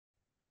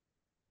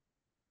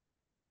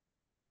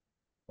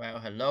Well,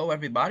 hello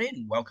everybody,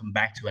 and welcome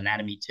back to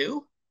Anatomy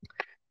 2.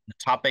 The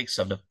topics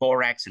of the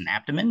thorax and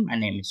abdomen. My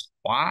name is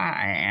Hua.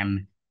 I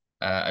am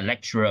a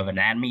lecturer of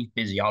anatomy,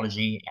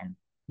 physiology, and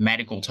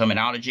medical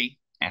terminology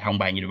at Hong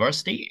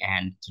University.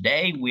 And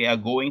today we are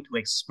going to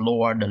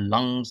explore the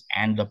lungs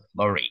and the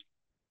pleurae.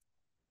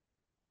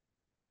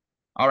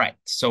 All right,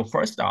 so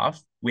first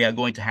off, we are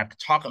going to have to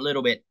talk a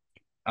little bit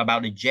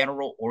about the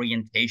general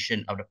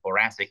orientation of the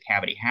thoracic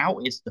cavity. How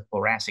is the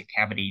thoracic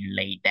cavity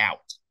laid out?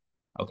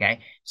 Okay,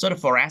 so the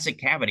thoracic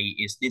cavity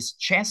is this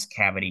chest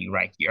cavity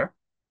right here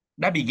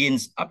that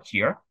begins up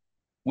here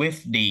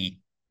with the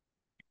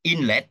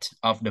inlet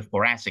of the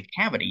thoracic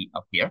cavity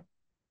up here.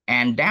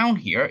 And down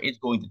here is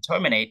going to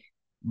terminate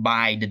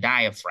by the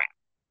diaphragm.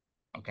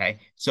 Okay,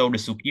 so the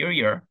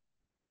superior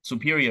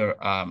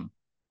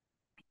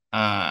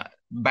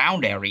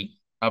boundary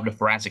of the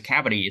thoracic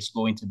cavity is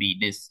going to be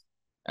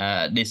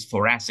this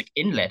thoracic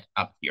inlet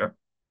up here.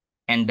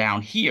 And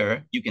down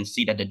here, you can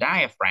see that the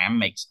diaphragm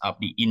makes up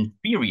the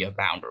inferior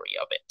boundary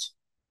of it.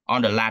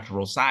 On the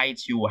lateral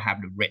sides, you will have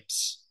the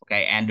ribs,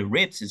 okay? And the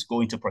ribs is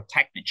going to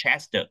protect the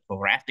chest, the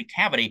thoracic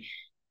cavity,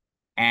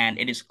 and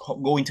it is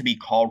going to be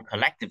called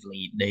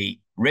collectively the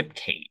rib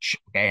cage,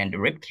 okay? And the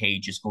rib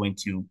cage is going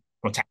to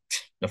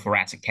protect the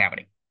thoracic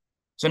cavity.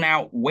 So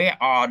now, where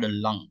are the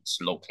lungs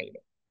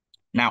located?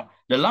 Now,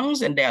 the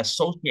lungs and their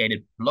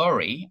associated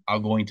pleurae are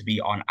going to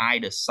be on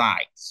either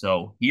side.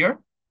 So here,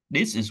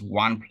 this is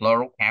one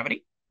pleural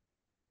cavity,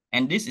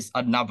 and this is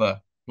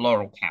another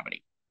pleural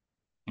cavity,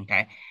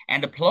 okay?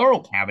 And the pleural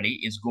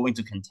cavity is going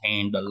to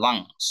contain the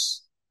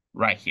lungs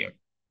right here,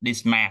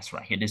 this mass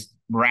right here, this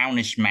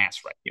brownish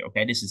mass right here,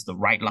 okay? This is the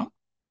right lung.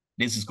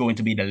 This is going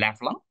to be the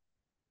left lung.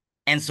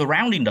 And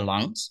surrounding the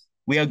lungs,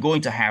 we are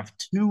going to have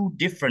two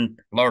different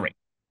pleurae.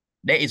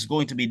 There is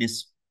going to be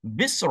this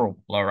visceral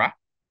pleura,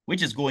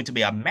 which is going to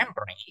be a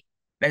membrane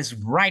that is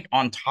right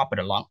on top of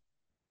the lung.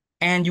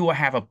 And you will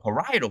have a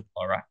parietal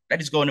pleura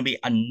that is going to be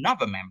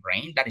another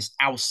membrane that is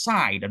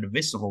outside of the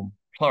visceral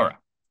pleura.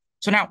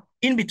 So now,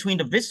 in between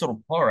the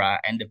visceral pleura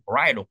and the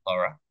parietal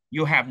pleura,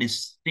 you have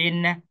this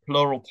thin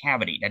pleural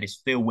cavity that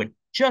is filled with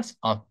just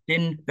a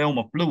thin film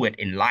of fluid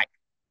in life,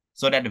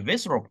 so that the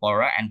visceral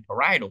pleura and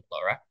parietal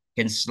pleura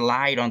can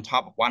slide on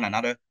top of one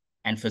another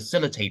and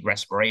facilitate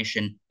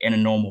respiration in a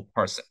normal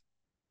person.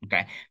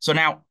 Okay, so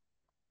now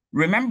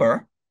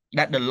remember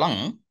that the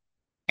lung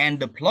and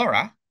the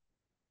pleura,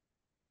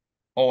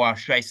 or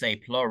should I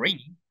say pleurae,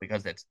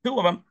 because that's two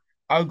of them,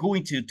 are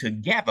going to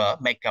together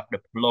make up the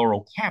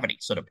pleural cavity.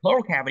 So the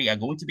pleural cavity are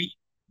going to be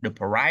the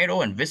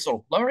parietal and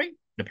visceral pleurae,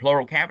 the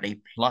pleural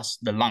cavity plus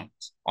the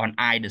lungs on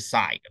either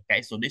side.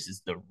 Okay, so this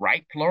is the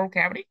right pleural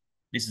cavity.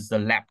 This is the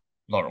left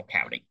pleural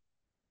cavity.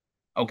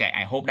 Okay,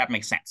 I hope that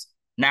makes sense.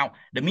 Now,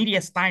 the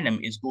mediastinum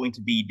is going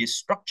to be this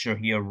structure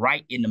here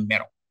right in the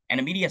middle. And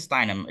the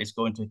mediastinum is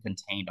going to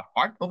contain the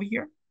heart over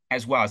here,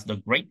 as well as the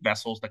great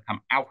vessels that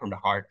come out from the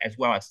heart, as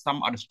well as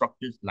some other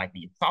structures like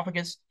the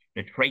esophagus,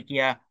 the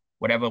trachea,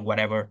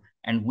 whatever.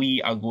 And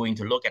we are going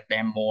to look at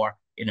them more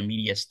in the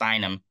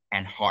mediastinum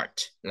and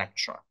heart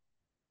lecture.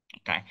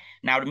 Okay.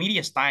 Now, the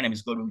mediastinum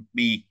is going to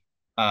be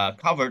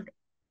covered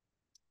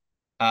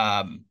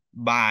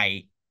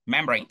by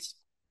membranes.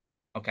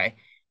 Okay.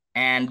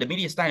 And the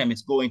mediastinum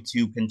is going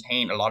to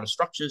contain a lot of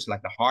structures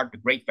like the heart, the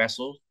great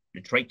vessels,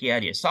 the trachea,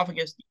 the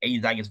esophagus, the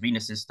azygous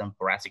venous system,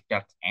 thoracic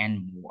duct,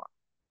 and more.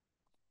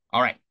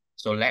 All right,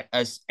 so let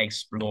us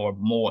explore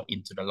more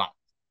into the lungs.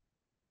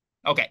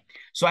 Okay,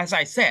 so as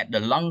I said, the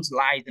lungs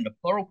lies in the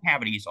pleural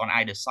cavities on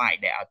either side.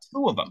 There are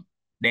two of them.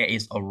 There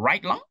is a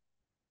right lung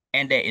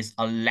and there is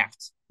a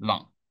left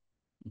lung.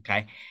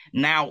 Okay,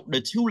 now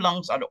the two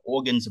lungs are the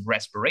organs of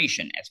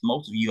respiration, as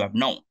most of you have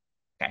known.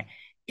 Okay,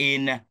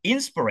 in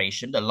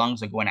inspiration, the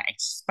lungs are going to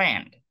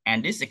expand,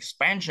 and this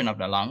expansion of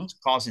the lungs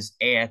causes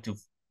air to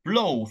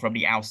flow from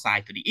the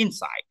outside to the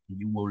inside.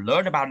 You will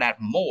learn about that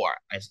more,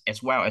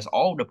 as well as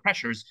all the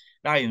pressures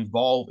that are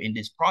involved in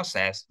this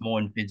process more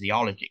in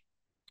physiology.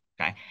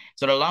 Okay,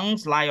 so the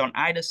lungs lie on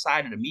either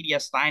side of the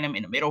mediastinum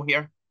in the middle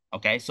here.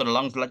 Okay, so the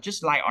lungs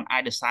just lie on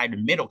either side of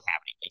the middle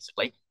cavity,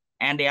 basically,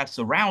 and they are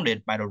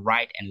surrounded by the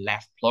right and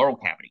left pleural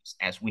cavities,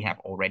 as we have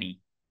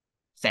already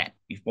said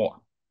before.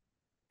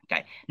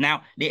 Okay,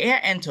 now the air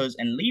enters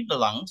and leaves the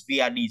lungs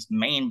via these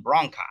main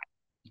bronchi.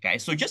 Okay,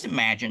 so just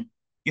imagine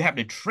you have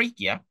the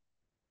trachea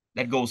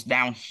that goes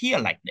down here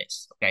like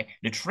this. Okay,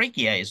 the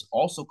trachea is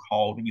also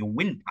called your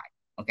windpipe.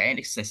 Okay, and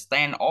it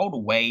extends all the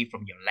way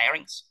from your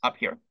larynx up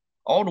here,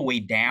 all the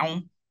way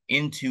down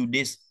into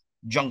this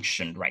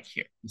junction right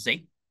here. You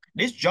see,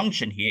 this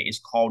junction here is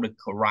called the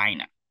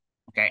carina.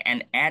 Okay,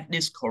 and at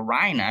this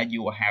carina,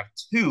 you will have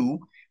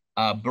two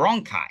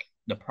bronchi,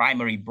 the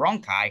primary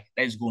bronchi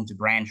that is going to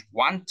branch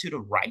one to the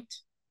right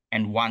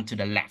and one to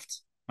the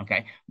left.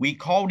 Okay, we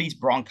call these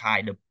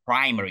bronchi the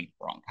primary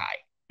bronchi,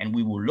 and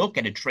we will look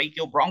at the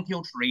tracheal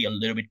bronchial tree a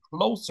little bit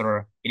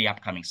closer in the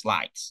upcoming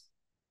slides.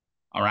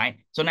 All right,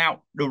 so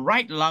now the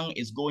right lung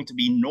is going to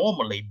be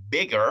normally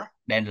bigger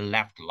than the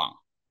left lung.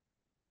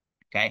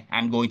 Okay,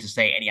 I'm going to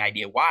say any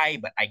idea why,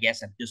 but I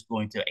guess I'm just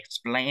going to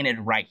explain it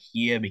right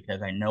here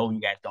because I know you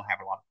guys don't have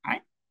a lot of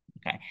time.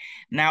 Okay,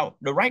 now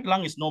the right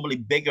lung is normally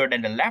bigger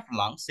than the left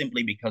lung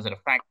simply because of the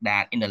fact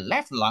that in the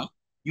left lung,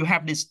 you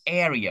have this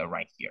area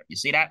right here. You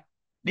see that?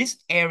 This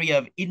area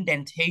of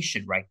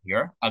indentation right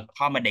here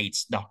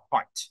accommodates the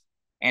heart.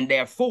 And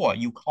therefore,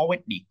 you call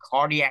it the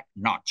cardiac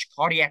notch.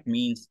 Cardiac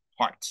means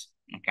heart.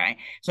 Okay,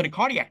 so the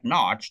cardiac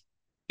notch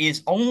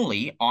is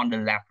only on the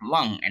left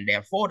lung, and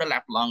therefore the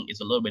left lung is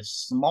a little bit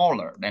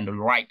smaller than the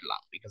right lung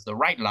because the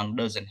right lung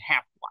doesn't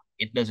have one.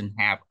 It doesn't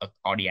have a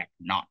cardiac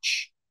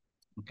notch.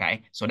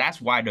 Okay, so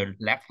that's why the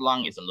left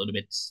lung is a little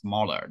bit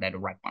smaller than the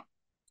right one.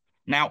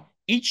 Now,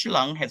 each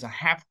lung has a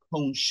half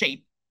cone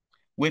shape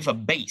with a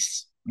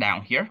base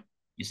down here.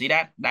 You see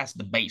that? That's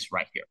the base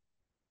right here.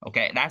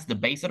 Okay, that's the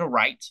base of the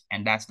right,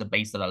 and that's the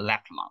base of the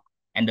left lung.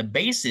 And the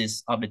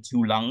bases of the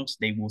two lungs,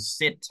 they will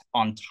sit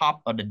on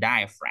top of the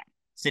diaphragm,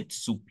 sit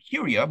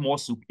superior, more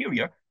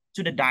superior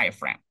to the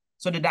diaphragm.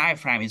 So the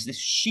diaphragm is this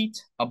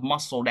sheet of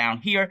muscle down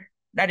here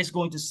that is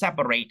going to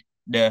separate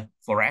the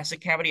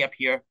thoracic cavity up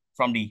here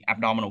from the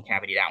abdominal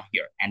cavity down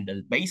here. And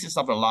the bases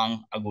of the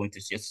lung are going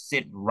to just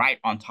sit right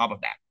on top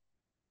of that.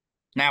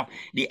 Now,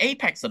 the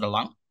apex of the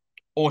lung,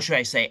 or should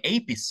I say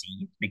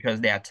apices, because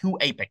there are two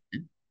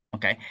apexes,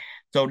 okay?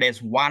 So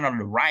there's one on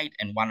the right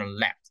and one on the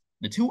left.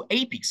 The two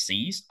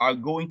apices are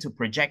going to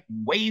project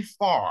way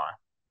far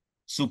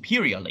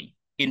superiorly.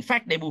 In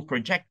fact, they will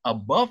project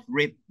above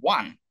rib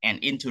 1 and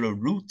into the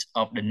root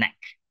of the neck,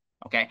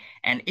 okay?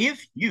 And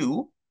if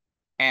you,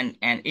 and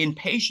in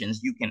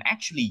patients, you can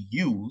actually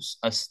use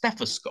a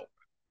stethoscope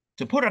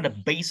to put at the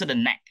base of the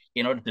neck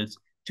in order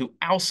to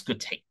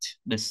auscultate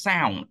the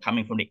sound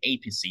coming from the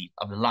apices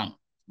of the lung.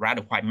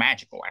 Rather quite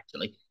magical,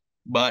 actually.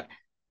 But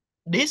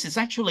this is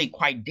actually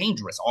quite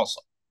dangerous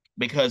also,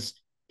 because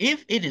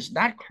if it is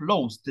that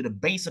close to the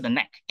base of the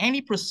neck,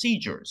 any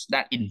procedures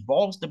that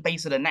involves the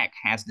base of the neck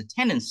has the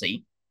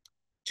tendency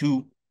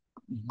to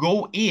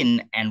go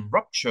in and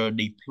rupture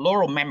the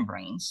pleural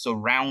membranes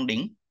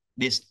surrounding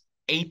this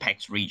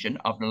apex region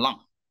of the lung.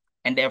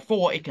 And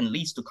therefore, it can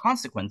lead to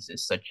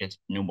consequences such as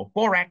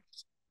pneumothorax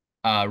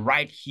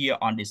right here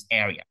on this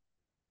area.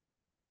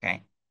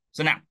 Okay,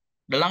 so now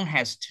the lung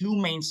has two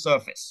main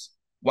surfaces.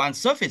 One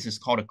surface is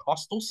called the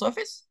costal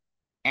surface,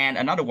 and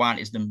another one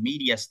is the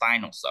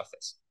mediastinal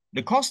surface.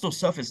 The costal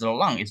surface of the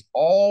lung is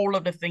all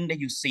of the things that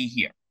you see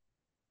here.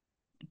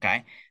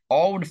 Okay,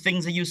 all the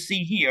things that you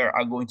see here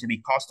are going to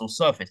be costal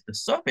surface. The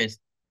surface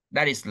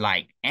that is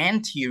like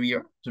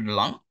anterior to the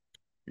lung,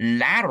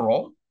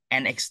 lateral,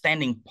 and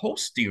extending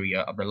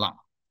posterior of the lung.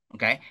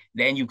 Okay,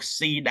 then you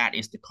see that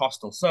is the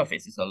costal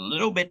surface. It's a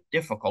little bit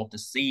difficult to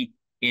see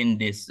in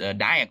this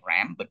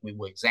diagram, but we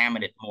will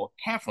examine it more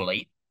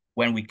carefully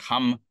when we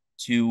come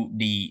to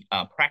the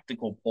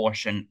practical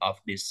portion of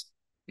this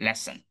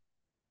lesson.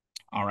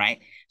 All right,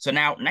 so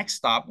now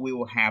next up, we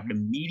will have the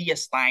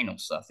mediastinal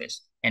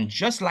surface. And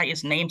just like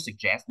its name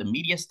suggests, the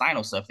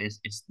mediastinal surface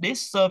is this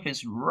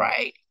surface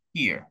right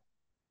here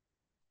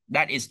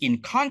that is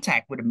in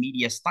contact with the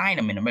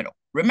mediastinum in the middle.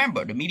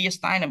 Remember, the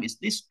mediastinum is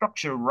this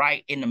structure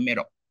right in the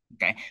middle,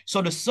 okay?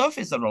 So the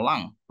surface of the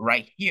lung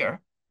right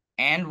here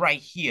and right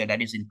here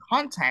that is in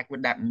contact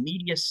with that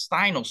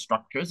mediastinal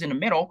structures in the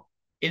middle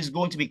is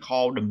going to be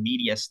called the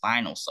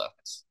mediastinal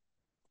surface.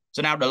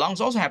 So now the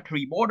lungs also have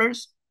three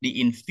borders: the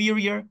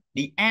inferior,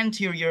 the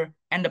anterior,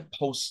 and the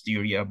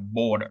posterior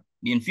border.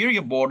 The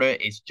inferior border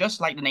is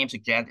just like the name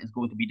suggests, is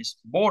going to be this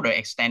border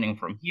extending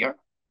from here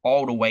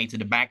all the way to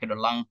the back of the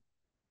lung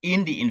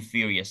in the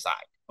inferior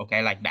side,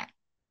 okay, like that.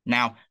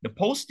 Now, the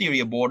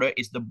posterior border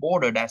is the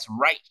border that's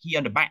right here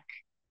in the back,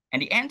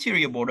 and the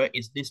anterior border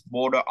is this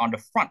border on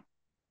the front,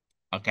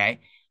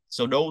 okay?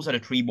 So those are the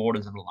three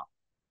borders of the lung.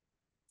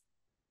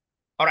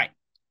 All right,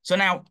 so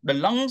now the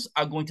lungs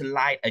are going to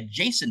lie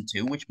adjacent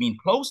to, which means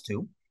close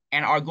to,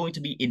 and are going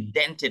to be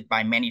indented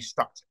by many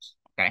structures,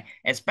 okay?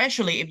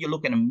 Especially if you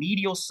look at the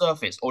medial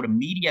surface or the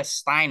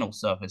mediastinal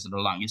surface of the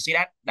lung. You see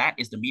that? That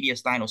is the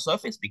mediastinal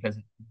surface because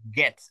it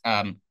gets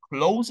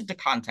close into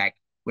contact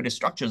with the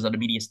structures of the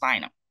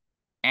mediastinum.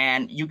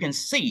 And you can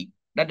see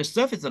that the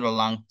surface of the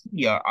lung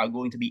here are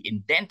going to be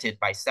indented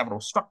by several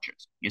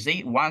structures. You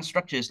see, one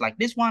structure is like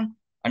this one,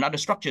 another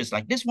structure is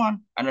like this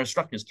one, another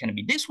structure can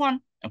be this one,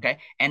 okay?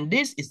 And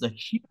this is the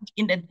huge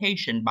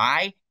indentation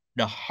by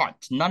the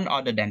heart, none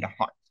other than the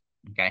heart,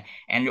 okay?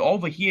 And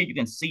over here, you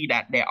can see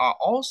that there are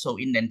also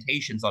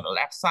indentations on the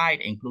left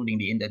side, including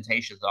the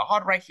indentations of the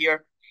heart right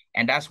here.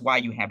 And that's why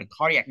you have the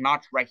cardiac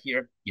notch right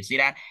here. You see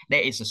that?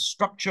 There is a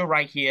structure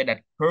right here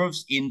that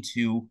curves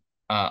into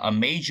a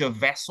major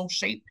vessel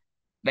shape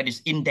that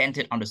is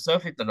indented on the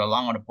surface of the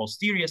lung on the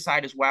posterior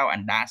side as well,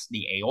 and that's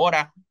the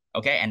aorta,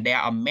 okay? And there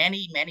are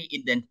many, many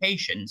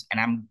indentations, and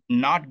I'm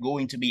not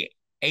going to be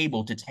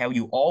able to tell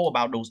you all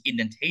about those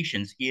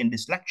indentations here in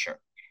this lecture,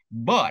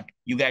 but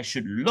you guys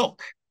should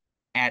look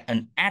at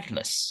an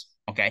atlas,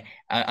 okay?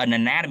 An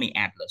anatomy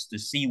atlas to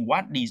see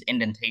what these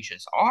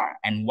indentations are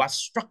and what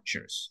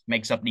structures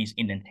makes up these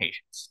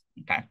indentations,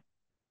 okay?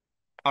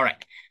 All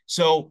right,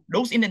 so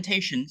those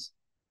indentations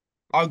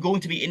are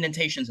going to be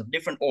indentations of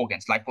different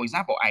organs. Like, for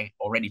example, I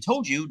already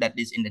told you that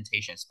this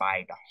indentation is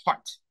by the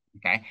heart,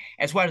 okay?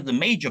 As well as the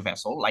major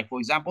vessel, like, for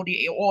example,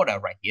 the aorta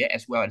right here,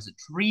 as well as the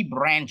three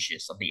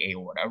branches of the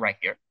aorta right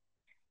here.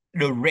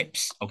 The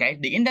ribs, okay?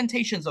 The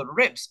indentations of the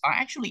ribs are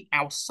actually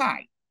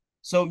outside.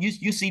 So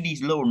you see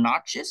these little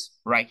notches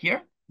right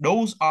here?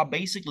 Those are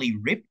basically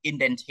rib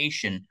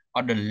indentation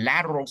on the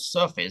lateral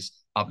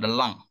surface of the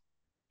lung.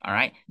 All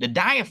right. The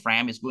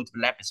diaphragm is going to be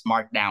left as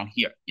marked down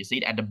here. You see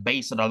it at the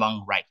base of the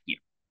lung right here.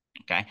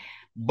 Okay.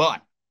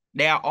 But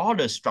there are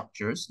other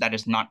structures that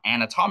is not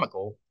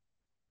anatomical,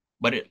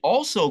 but it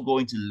also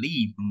going to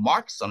leave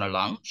marks on the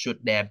lung should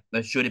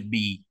it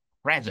be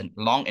present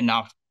long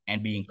enough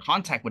and be in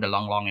contact with the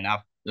lung long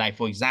enough, like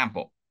for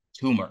example,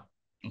 tumor,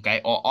 okay,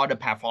 or other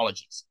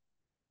pathologies.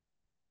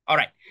 All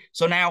right.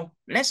 So now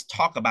let's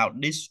talk about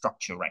this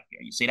structure right here.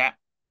 You see that?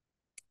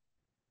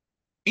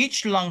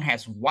 Each lung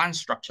has one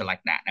structure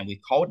like that, and we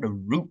call it the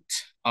root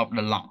of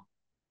the lung.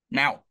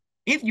 Now,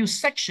 if you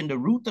section the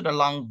root of the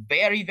lung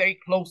very, very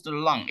close to the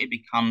lung, it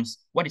becomes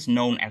what is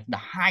known as the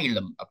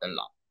hilum of the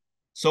lung.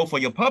 So for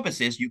your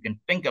purposes, you can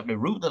think of the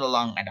root of the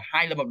lung and the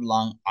hilum of the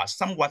lung are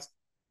somewhat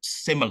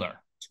similar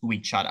to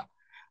each other.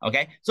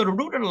 Okay, so the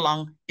root of the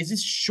lung is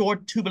this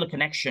short tubular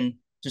connection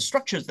to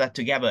structures that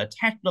together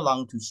attach the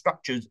lung to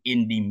structures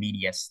in the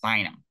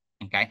mediastinum.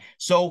 Okay,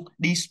 so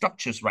these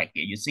structures right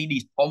here, you see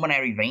these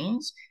pulmonary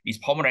veins, these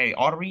pulmonary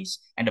arteries,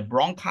 and the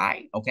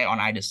bronchi, okay, on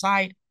either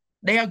side,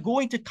 they are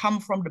going to come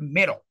from the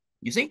middle.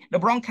 You see, the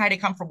bronchi, they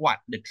come from what?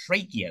 The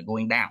trachea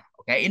going down,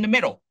 okay, in the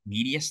middle,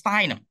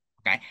 mediastinum,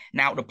 okay?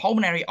 Now, the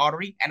pulmonary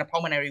artery and the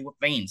pulmonary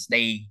veins,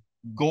 they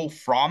go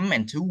from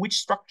and to which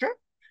structure?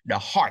 The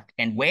heart.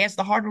 And where's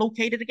the heart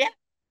located again?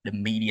 The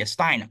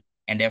mediastinum.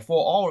 And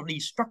therefore, all of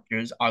these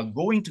structures are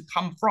going to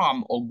come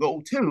from or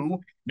go to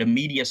the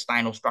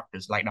mediastinal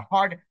structures like the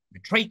heart, the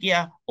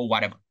trachea, or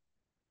whatever.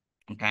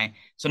 Okay,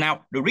 so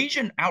now the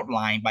region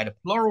outlined by the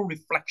pleural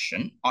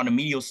reflection on the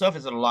medial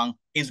surface of the lung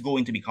is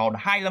going to be called the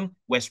hilum,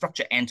 where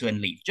structure enter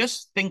and leave.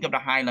 Just think of the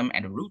hilum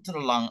and the root of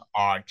the lung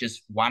are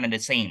just one and the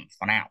same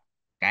for now.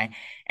 Okay,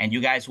 and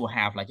you guys will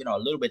have like, a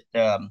little bit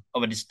of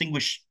a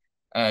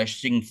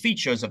distinguishing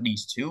features of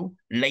these two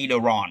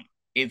later on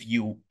if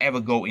you ever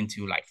go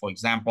into, like, for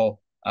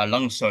example,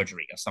 lung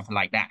surgery or something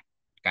like that.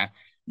 Okay,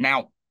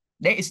 now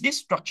there is this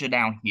structure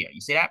down here.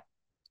 You see that?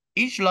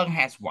 Each lung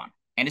has one,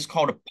 and it's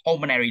called a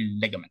pulmonary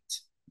ligament.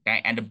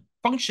 Okay, and the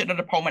function of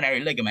the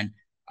pulmonary ligament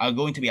are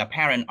going to be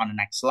apparent on the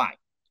next slide.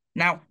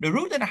 Now, the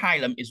root of the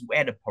hilum is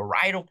where the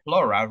parietal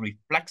pleura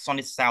reflects on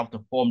itself to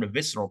form the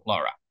visceral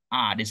pleura.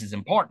 This is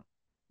important.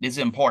 This is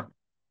important.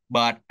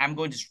 But I'm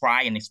going to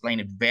try and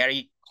explain it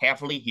very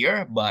carefully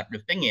here. But the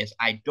thing is,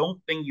 I don't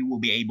think you will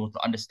be able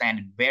to understand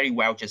it very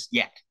well just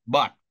yet.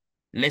 But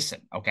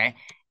listen, okay,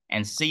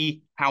 and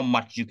see how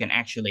much you can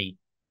actually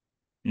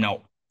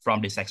know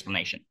from this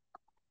explanation.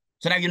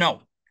 So now you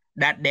know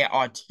that there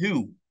are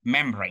two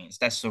membranes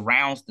that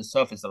surrounds the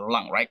surface of the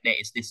lung, right? There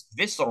is this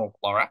visceral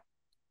pleura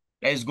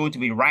that is going to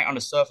be right on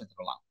the surface of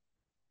the lung.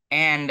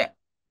 And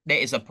there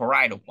is a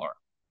parietal pleura,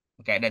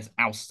 okay, that's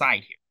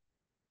outside here.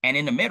 And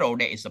in the middle,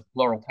 there is a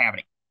pleural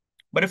cavity.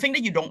 But the thing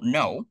that you don't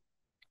know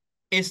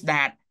is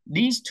that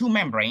these two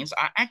membranes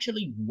are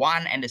actually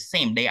one and the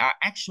same. They are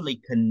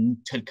actually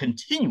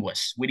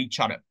continuous with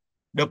each other.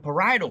 The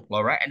parietal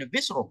pleura and the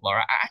visceral pleura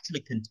are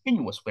actually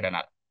continuous with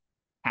another.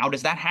 How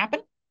does that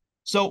happen?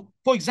 So,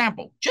 for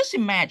example, just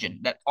imagine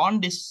that on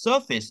this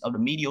surface of the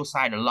medial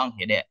side of the lung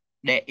here,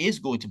 there is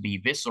going to be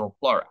visceral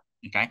pleura,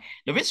 okay?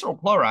 The visceral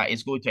pleura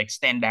is going to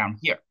extend down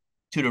here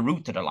to the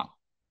root of the lung,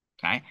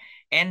 okay?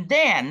 And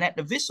then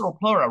the visceral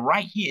pleura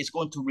right here is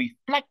going to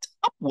reflect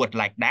upward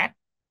like that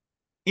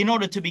in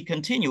order to be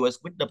continuous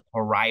with the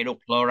parietal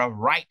pleura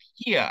right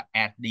here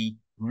at the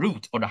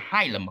root or the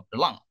hilum of the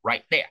lung,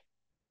 right there,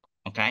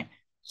 okay?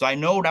 So I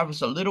know that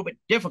was a little bit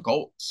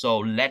difficult, so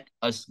let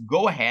us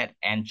go ahead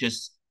and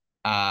just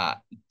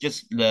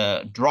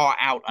draw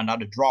out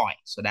another drawing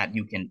so that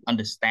you can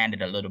understand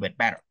it a little bit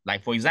better.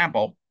 Like, for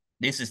example,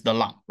 this is the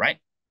lung, right?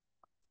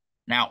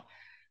 Now,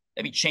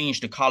 let me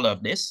change the color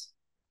of this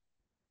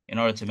in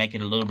order to make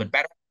it a little bit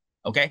better.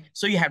 Okay,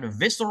 so you have the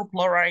visceral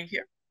pleura right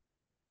here,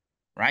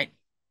 right?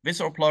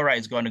 Visceral pleura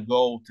is going to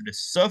go to the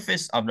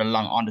surface of the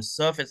lung, on the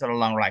surface of the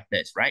lung like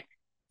this, right?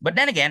 But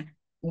then again,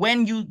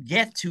 when you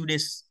get to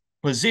this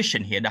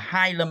position here, the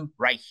hilum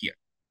right here,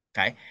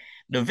 okay,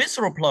 the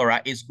visceral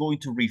pleura is going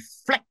to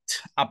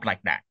reflect up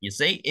like that. You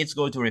see, it's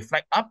going to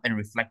reflect up and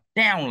reflect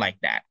down like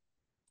that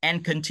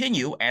and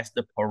continue as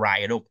the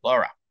parietal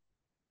pleura.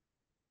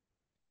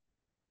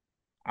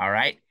 All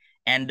right,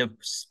 and the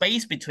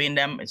space between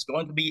them is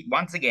going to be,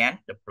 once again,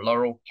 the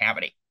pleural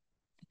cavity.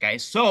 Okay,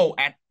 so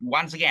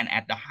once again,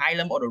 at the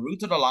hilum or the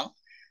root of the lung,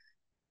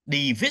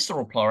 the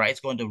visceral pleura is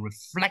going to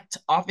reflect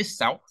off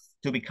itself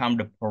to become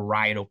the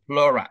parietal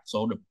pleura.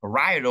 So the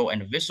parietal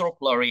and the visceral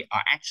pleura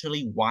are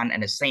actually one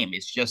and the same.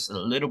 It's just a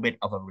little bit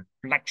of a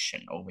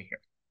reflection over here.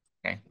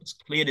 Okay, let's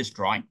clear this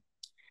drawing.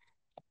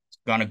 It's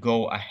gonna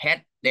go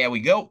ahead. There we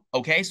go.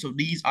 Okay, so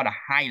these are the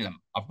hilum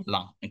of the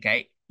lung.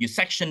 Okay, You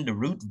section the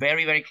root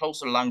very, very close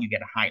to the lung, you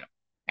get a hilum.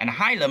 And the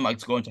hilum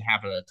is going to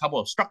have a couple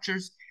of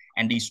structures,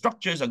 and these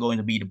structures are going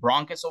to be the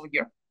bronchus over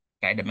here,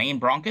 okay, the main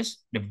bronchus,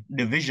 the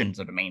divisions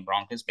of the main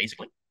bronchus,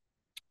 basically.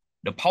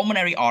 The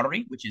pulmonary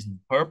artery, which is in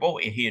purple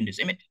here in this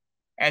image,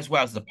 as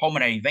well as the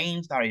pulmonary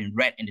veins that are in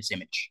red in this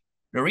image.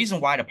 The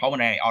reason why the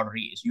pulmonary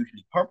artery is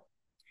usually purple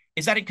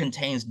is that it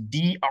contains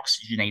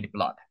deoxygenated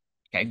blood,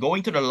 okay,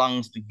 going to the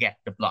lungs to get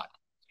the blood.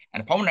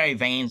 And the pulmonary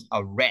veins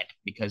are red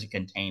because it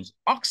contains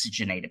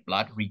oxygenated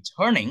blood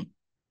returning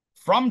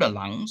from the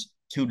lungs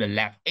to the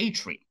left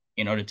atrium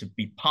in order to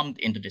be pumped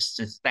into the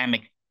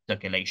systemic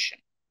circulation.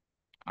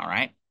 All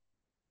right.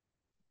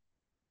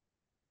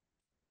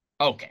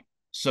 Okay,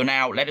 so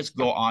now let us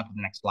go on to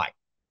the next slide.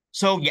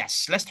 So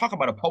yes, let's talk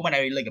about the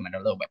pulmonary ligament a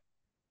little bit.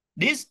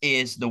 This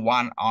is the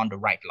one on the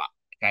right lung,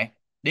 okay?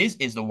 This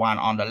is the one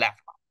on the left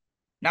lung.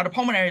 Now, the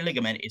pulmonary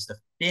ligament is the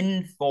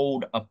thin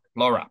fold of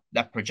pleura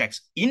that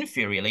projects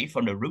inferiorly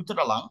from the root of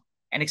the lung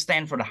and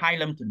extends from the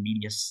hilum to the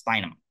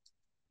mediastinum.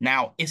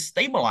 Now, it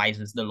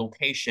stabilizes the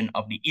location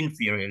of the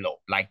inferior lobe.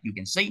 Like you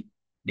can see,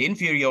 the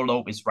inferior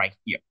lobe is right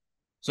here.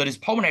 So this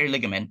pulmonary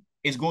ligament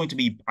is going to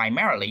be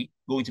primarily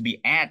going to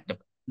be at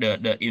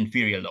the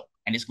inferior lobe,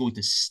 and it's going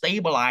to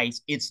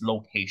stabilize its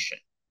location.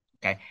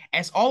 Okay,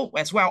 as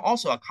well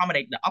also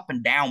accommodate the up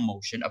and down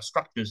motion of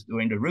structures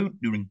during the root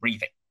during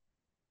breathing.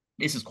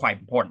 This is quite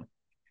important.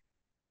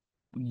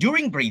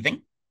 During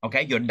breathing,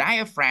 okay, your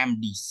diaphragm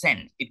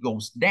descends, it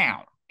goes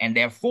down, and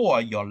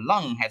therefore your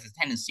lung has a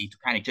tendency to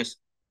kind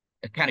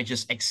of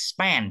just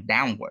expand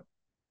downward.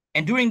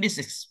 And during this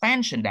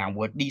expansion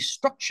downward, these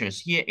structures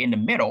here in the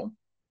middle,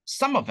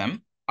 some of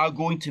them are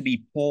going to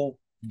be pulled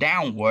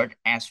downward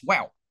as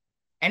well.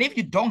 And if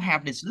you don't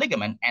have this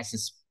ligament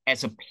as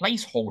a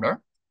placeholder,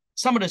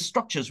 some of the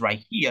structures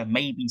right here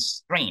may be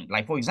strained.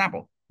 Like, for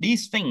example,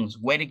 these things,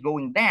 where they're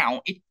going down,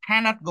 it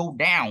cannot go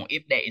down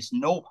if there is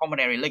no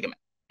pulmonary ligament,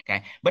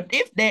 okay? But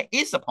if there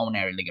is a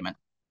pulmonary ligament,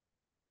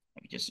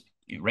 let me just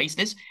erase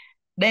this,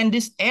 then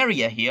this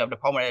area here of the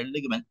pulmonary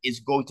ligament is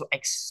going to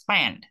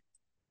expand,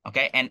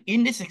 okay? And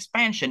in this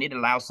expansion, it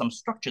allows some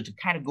structure to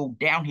kind of go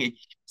down here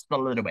just a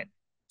little bit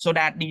so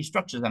that these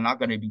structures are not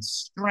going to be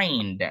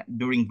strained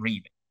during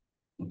breathing,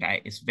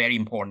 okay? It's very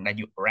important that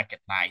you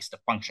recognize the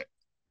function.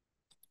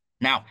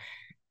 Now,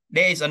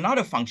 there is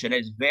another function that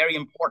is very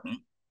important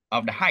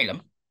of the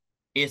hilum,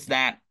 is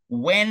that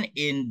when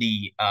in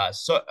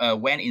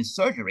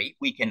surgery,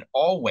 we can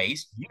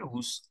always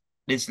use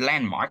this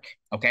landmark,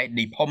 okay,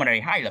 the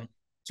pulmonary hilum,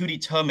 to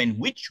determine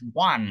which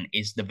one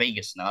is the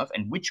vagus nerve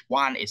and which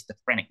one is the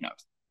phrenic nerve.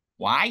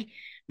 Why?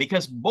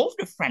 Because both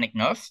the phrenic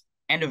nerve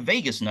and the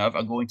vagus nerve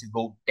are going to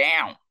go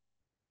down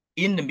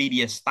in the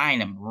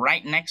mediastinum,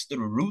 right next to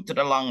the root of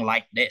the lung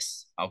like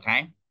this,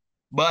 okay?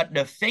 But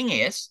the thing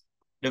is,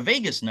 the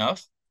vagus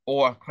nerve,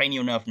 or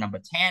cranial nerve number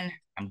 10,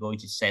 I'm going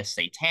to say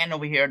 10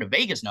 over here, the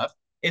vagus nerve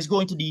is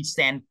going to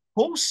descend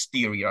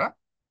posterior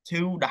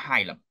to the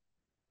hilum.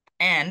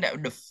 And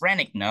the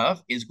phrenic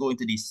nerve is going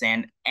to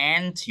descend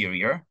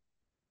anterior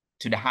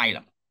to the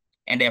hilum.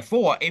 And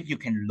therefore, if you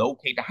can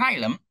locate the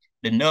hilum,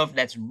 the nerve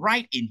that's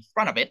right in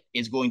front of it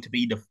is going to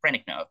be the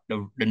phrenic nerve.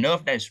 The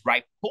nerve that is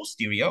right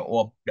posterior,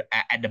 or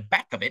at the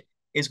back of it,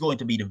 is going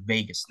to be the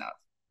vagus nerve.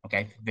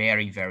 Okay,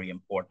 very, very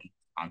important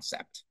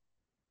concept.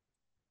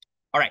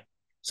 All right,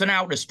 so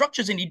now the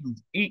structures in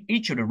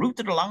each of the roots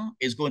of the lung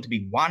is going to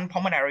be one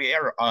pulmonary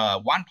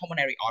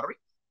artery,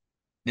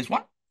 this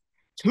one,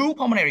 two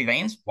pulmonary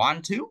veins,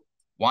 1, 2,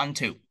 1,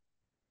 2,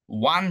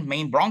 one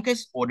main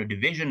bronchus, or the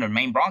division of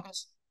main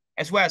bronchus,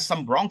 as well as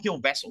some bronchial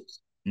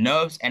vessels,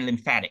 nerves, and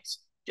lymphatics.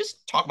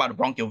 Just talk about the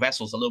bronchial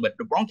vessels a little bit.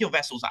 The bronchial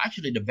vessels are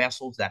actually the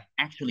vessels that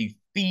actually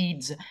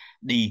feeds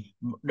the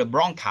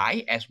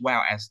bronchi as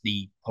well as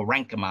the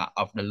parenchyma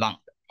of the lung.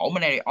 The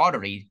pulmonary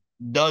artery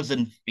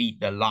doesn't feed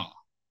the lung.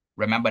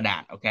 Remember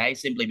that, okay?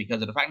 Simply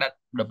because of the fact that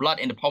the blood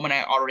in the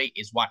pulmonary artery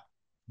is what?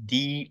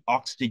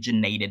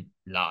 Deoxygenated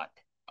blood,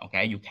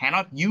 okay? You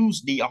cannot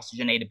use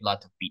deoxygenated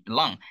blood to feed the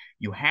lung.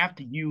 You have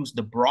to use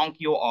the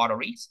bronchial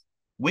arteries,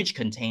 which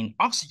contain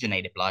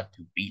oxygenated blood,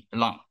 to feed the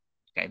lung,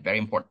 okay? Very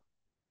important.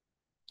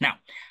 Now,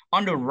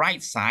 on the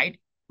right side,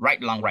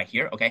 right lung right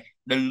here, okay,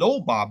 the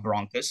lobar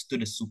bronchus to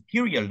the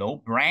superior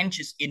lobe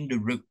branches in the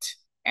root,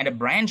 and the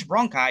branch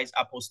bronchi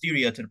are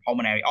posterior to the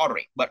pulmonary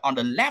artery. But on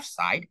the left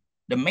side,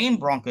 the main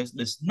bronchus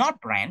does not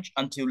branch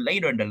until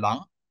later in the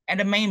lung, and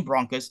the main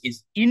bronchus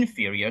is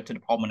inferior to the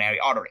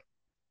pulmonary artery.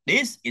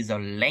 This is a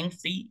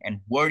lengthy and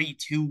wordy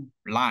 2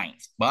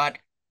 lines, but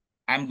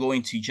I'm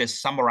going to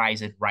just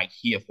summarize it right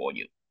here for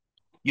you.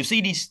 You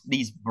see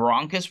these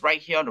bronchus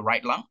right here on the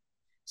right lung?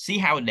 See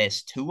how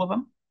there's 2 of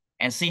them?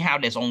 And see how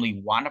there's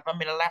only 1 of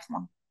them in the left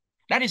one?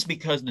 That is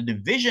because the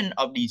division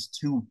of these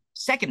 2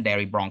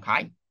 secondary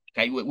bronchi,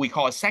 okay, we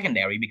call it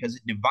secondary because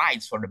it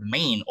divides for the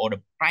main or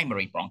the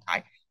primary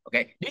bronchi,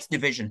 okay? This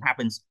division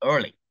happens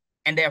early.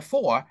 And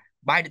therefore,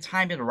 by the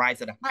time it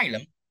arrives at the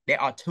hilum,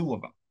 there are 2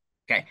 of them,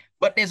 okay?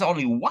 But there's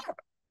only 1 of them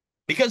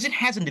because it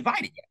hasn't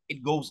divided yet.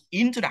 It goes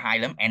into the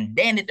hilum and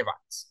then it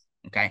divides,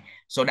 okay?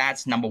 So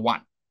that's number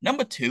 1.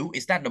 Number two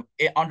is that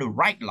on the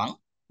right lung,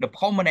 the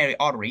pulmonary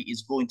artery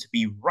is going to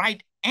be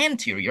right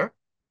anterior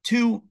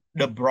to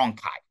the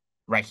bronchi,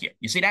 right here.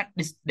 You see that?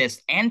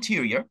 This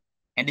anterior,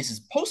 and this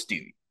is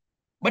posterior.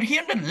 But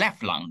here in the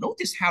left lung,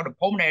 notice how the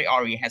pulmonary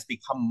artery has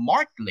become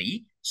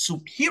markedly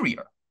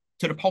superior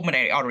to the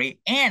pulmonary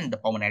artery and the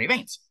pulmonary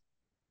veins.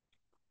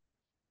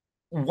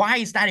 Why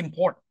is that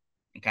important?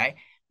 Okay,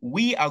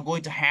 we are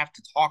going to have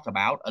to talk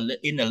about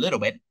in a little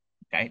bit,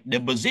 okay, the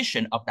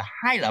position of the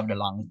hilum of the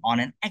lung on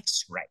an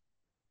X-ray.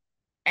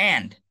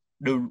 And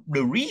the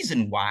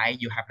reason why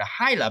you have the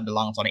hilum of the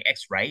lungs on the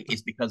X-ray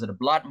is because of the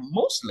blood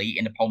mostly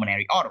in the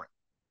pulmonary artery.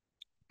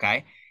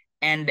 Okay,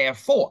 and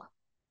therefore,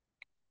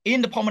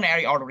 in the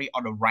pulmonary artery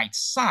on the right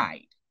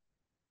side,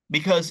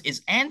 because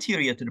it's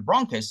anterior to the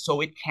bronchus, so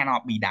it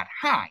cannot be that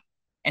high.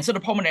 And so the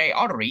pulmonary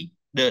artery,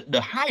 the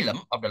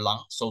hilum of the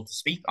lung, so to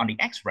speak, on the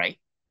X-ray,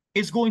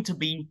 is going to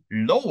be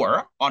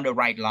lower on the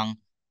right lung,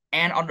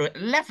 and on the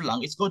left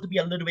lung, it's going to be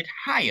a little bit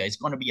higher. It's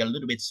going to be a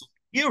little bit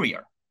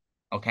superior.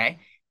 Okay,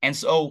 and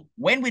so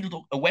when we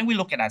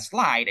look at that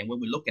slide and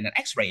when we look at an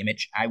X-ray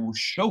image, I will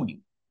show you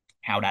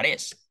how that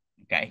is.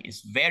 Okay,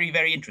 it's very,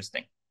 very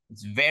interesting.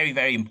 It's very,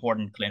 very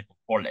important clinical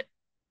correlate.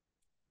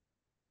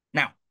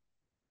 Now,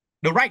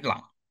 the right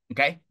lung,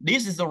 okay?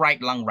 This is the right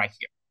lung right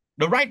here.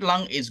 The right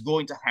lung is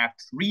going to have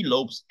 3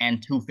 lobes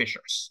and 2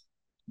 fissures,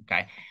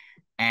 okay?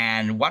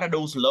 And what are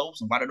those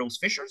lobes and what are those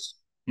fissures?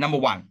 Number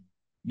one,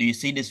 do you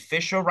see this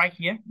fissure right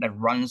here that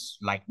runs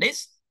like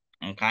this,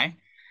 okay?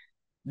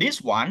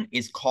 This one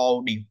is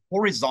called the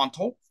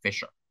horizontal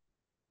fissure,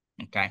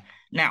 okay?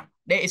 Now,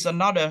 there is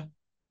another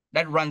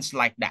that runs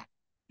like that,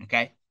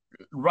 okay?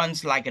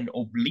 Runs like an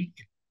oblique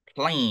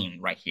plane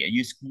right here.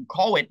 You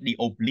call it the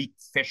oblique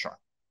fissure.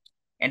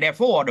 And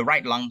therefore, the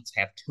right lungs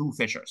have 2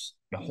 fissures,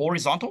 the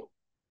horizontal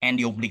and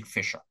the oblique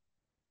fissure.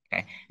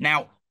 Okay.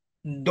 Now,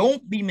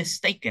 don't be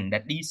mistaken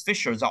that these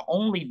fissures are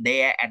only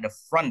there at the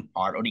front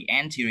part or the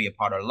anterior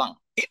part of the lung.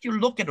 If you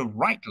look at the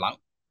right lung,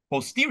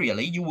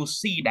 posteriorly, you will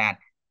see that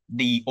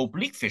the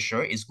oblique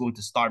fissure is going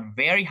to start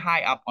very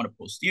high up on the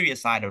posterior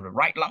side of the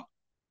right lung.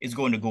 It's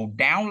going to go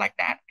down like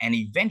that, and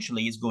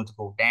eventually it's going to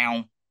go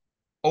down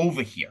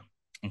over here,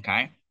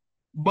 okay?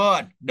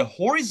 But the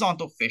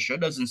horizontal fissure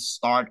doesn't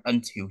start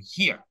until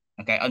here,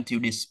 okay, until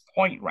this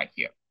point right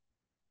here,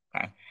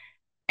 okay?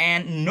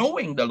 And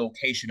knowing the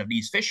location of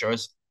these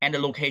fissures and the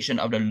location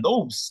of the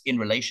lobes in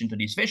relation to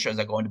these fissures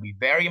are going to be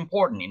very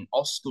important in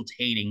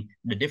auscultating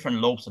the different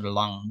lobes of the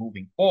lung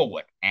moving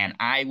forward. And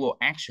I will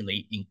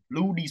actually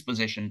include these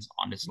positions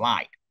on the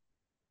slide,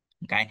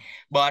 okay?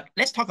 But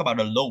let's talk about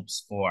the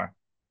lobes for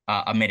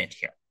a minute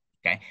here,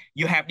 okay?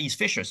 You have these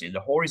fissures, the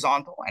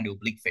horizontal and the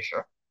oblique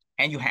fissure,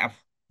 and you have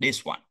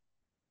this one,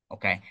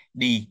 okay?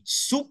 The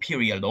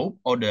superior lobe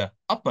or the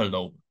upper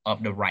lobe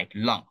of the right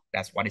lung.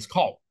 That's what it's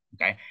called,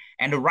 okay?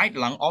 And the right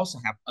lung also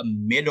have a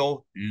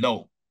middle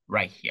lobe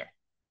right here.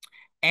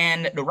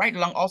 And the right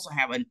lung also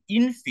have an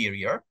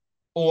inferior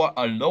or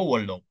a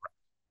lower lobe.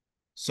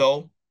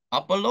 So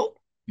upper lobe,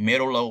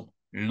 middle lobe,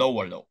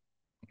 lower lobe,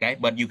 okay?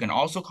 But you can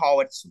also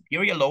call it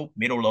superior lobe,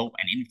 middle lobe,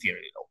 and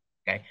inferior lobe,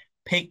 okay?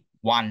 Pick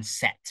one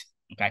set,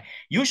 okay?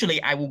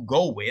 Usually I will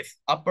go with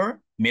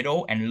upper,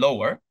 middle, and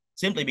lower,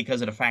 simply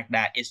because of the fact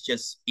that it's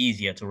just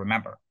easier to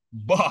remember.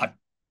 But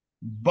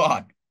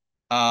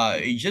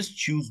you just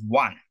choose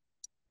one.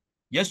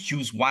 Just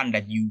choose one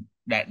that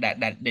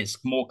is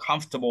more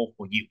comfortable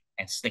for you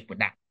and stick with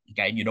that.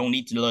 Okay, you don't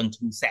need to learn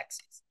 2 sets.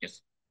 It's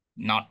just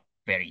not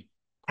very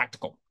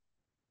practical.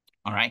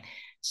 All right.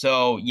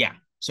 So yeah.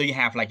 So you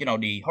have, like, you know,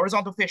 the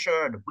horizontal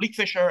fissure, the oblique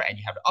fissure, and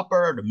you have the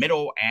upper, the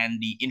middle,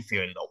 and the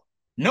inferior lobe.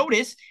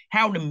 Notice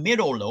how the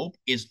middle lobe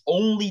is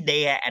only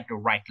there at the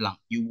right lung.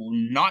 You will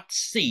not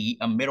see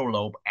a middle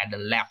lobe at the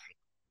left.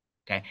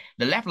 Okay,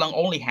 the left lung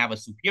only have a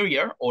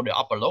superior or the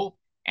upper lobe,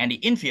 and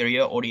the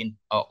inferior or the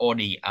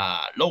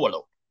lower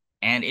lobe,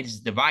 and it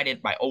is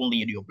divided by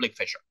only the oblique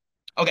fissure.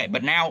 Okay,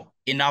 but now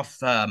enough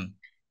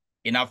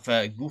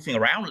goofing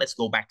around. Let's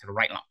go back to the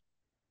right lung.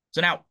 So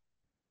now,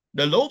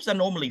 the lobes are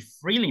normally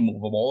freely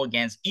movable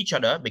against each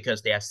other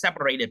because they are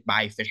separated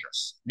by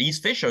fissures. These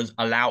fissures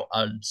allow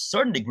a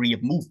certain degree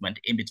of movement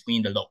in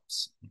between the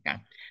lobes. Okay.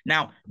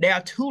 Now, there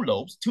are 2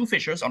 lobes, 2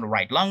 fissures on the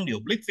right lung, the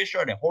oblique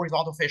fissure and the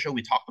horizontal fissure.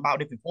 We talked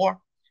about it before.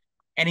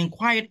 And in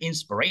quiet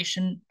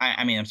inspiration,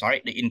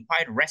 the in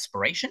quiet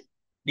respiration,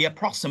 the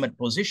approximate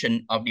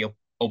position of the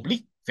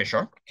oblique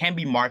fissure can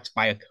be marked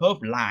by a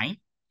curved line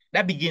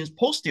that begins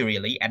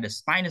posteriorly at the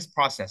spinous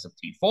process of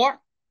T4,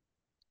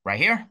 right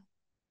here.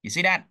 You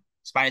see that?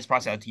 Spinous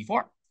process of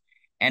T4.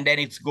 And then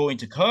it's going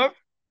to curve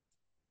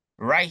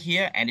right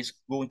here, and it's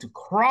going to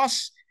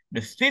cross the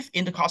 5th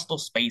intercostal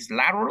space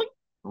laterally,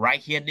 right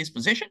here at this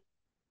position.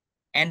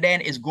 And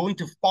then it's going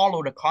to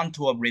follow the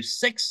contour of rib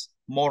 6,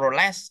 more or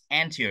less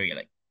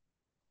anteriorly.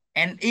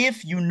 And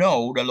if you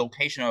know the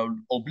location of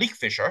oblique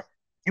fissure,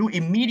 you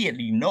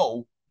immediately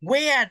know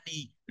where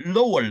the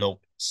lower lobe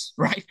is,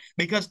 right?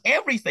 Because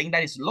everything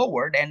that is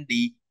lower than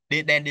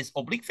this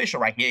oblique fissure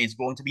right here is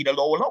going to be the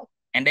lower lobe.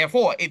 And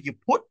therefore, if you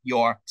put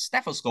your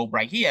stethoscope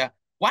right here,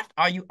 what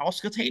are you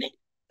auscultating?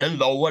 the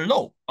lower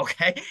lobe,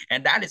 okay?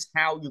 And that is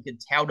how you can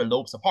tell the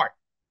lobes apart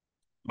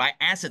by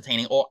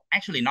ascertaining, or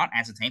actually not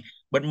ascertain,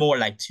 but more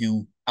like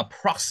to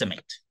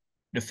approximate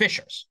the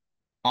fissures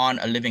on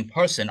a living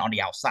person on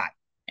the outside.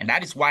 And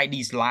that is why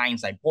these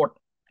lines are important,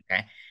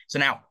 okay? So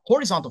now,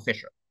 horizontal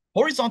fissure.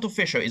 Horizontal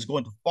fissure is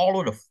going to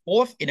follow the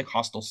fourth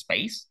intercostal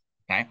space,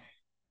 okay?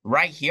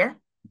 Right here,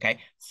 okay?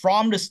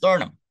 From the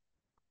sternum.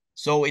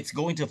 So it's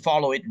going to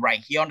follow it right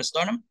here on the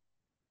sternum,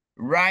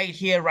 right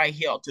here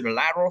to the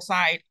lateral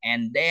side,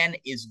 and then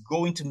is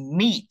going to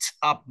meet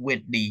up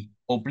with the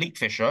oblique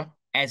fissure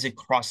as it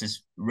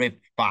crosses rib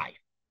 5.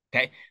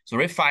 Okay, so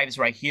rib 5 is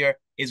right here,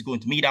 is going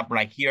to meet up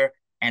right here,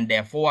 and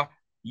therefore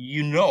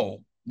you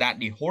know that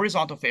the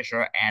horizontal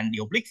fissure and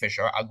the oblique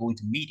fissure are going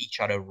to meet each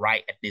other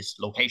right at this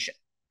location.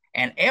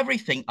 And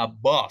everything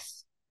above,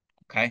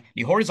 okay,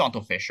 the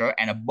horizontal fissure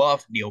and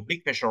above the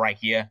oblique fissure right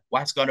here,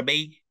 what's going to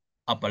be?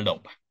 Upper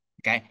lobe.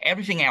 Okay,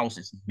 everything else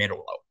is middle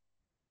lobe.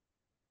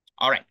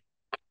 All right.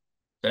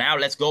 So now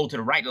let's go to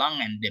the right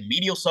lung and the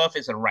medial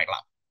surface of the right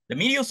lung. The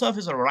medial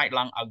surface of the right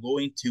lung are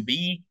going to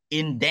be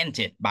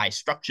indented by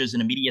structures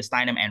in the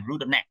mediastinum and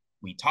root of neck.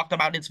 We talked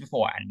about this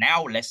before, and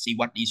now let's see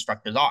what these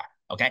structures are,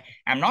 okay?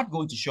 I'm not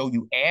going to show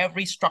you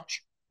every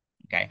structure,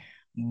 okay?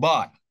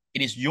 But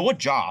it is your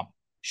job,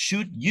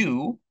 should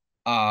you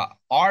are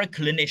a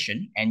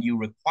clinician and you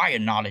require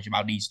knowledge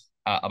about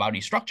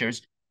these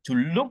structures, to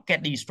look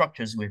at these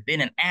structures within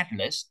an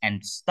atlas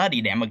and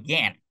study them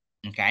again,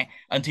 okay,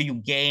 until you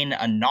gain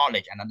a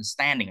knowledge and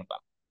understanding of them,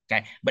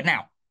 okay? But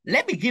now,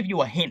 let me give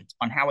you a hint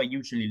on how I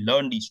usually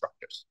learn these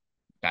structures,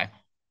 okay?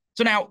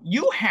 So now,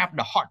 you have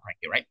the heart right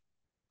here, right?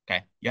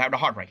 Okay, you have the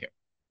heart right here.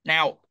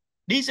 Now,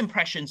 these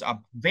impressions are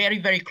very,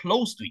 very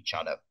close to each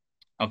other,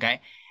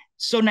 okay?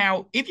 So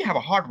now, if you have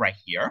a heart right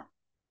here,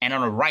 and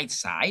on the right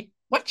side,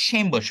 what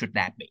chamber should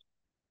that be?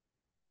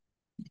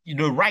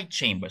 The right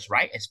chambers,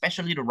 right?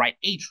 Especially the right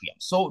atrium.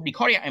 So the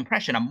cardiac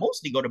impression are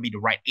mostly going to be the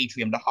right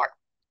atrium, the heart.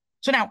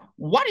 So now,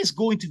 what is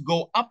going to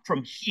go up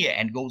from here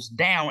and goes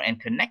down and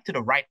connect to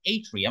the right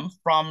atrium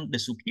from the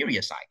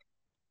superior side?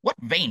 What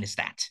vein is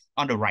that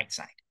on the right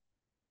side?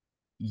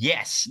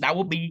 Yes, that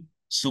would be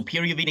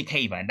superior vena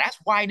cava. And that's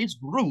why this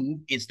groove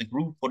is the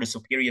groove for the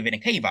superior vena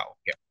cava over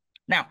here.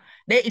 Now,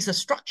 there is a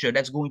structure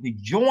that's going to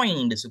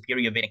join the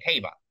superior vena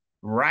cava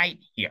right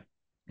here,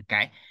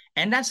 okay?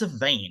 And that's a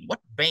vein.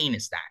 What vein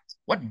is that?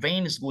 What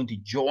vein is going to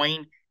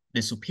join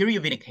the superior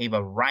vena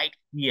cava right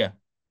here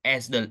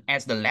as the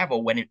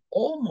level when it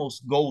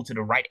almost goes to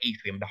the right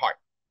atrium, the heart?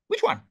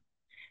 Which one?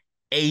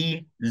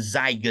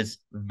 Azygous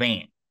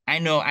vein. I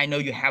know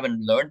you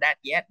haven't learned that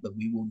yet, but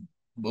we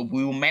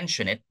will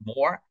mention it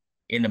more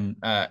in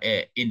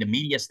the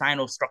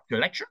mediastinal structure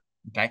lecture.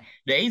 Okay,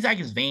 the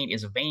azygous vein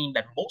is a vein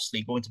that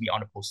mostly going to be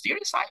on the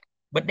posterior side,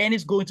 but then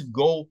it's going to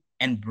go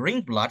and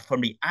bring blood from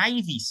the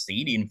IVC,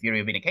 the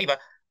inferior vena cava,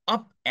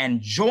 up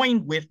and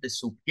join with the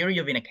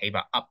superior vena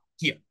cava up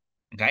here.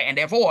 Okay, and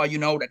therefore you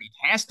know that it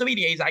has to be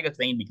the azygous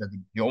vein because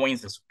it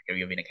joins the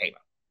superior vena cava.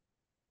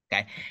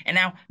 Okay, and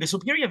now the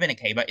superior vena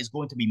cava is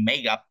going to be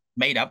made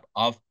up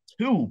of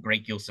two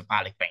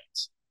brachiocephalic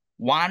veins.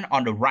 One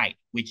on the right,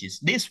 which is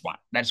this one,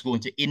 that's going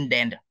to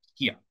indent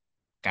here.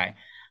 Okay,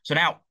 so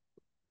now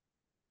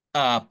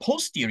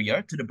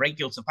posterior to the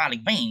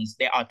brachiocephalic veins,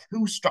 there are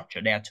two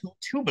structures. There are two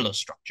tubular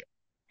structures.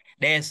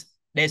 There's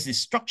this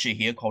structure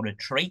here called the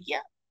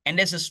trachea, and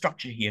there's a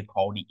structure here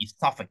called the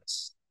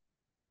esophagus.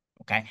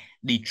 Okay,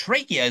 the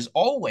trachea is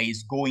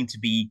always going to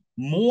be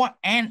more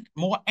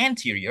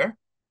anterior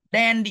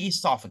than the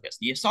esophagus.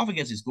 The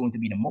esophagus is going to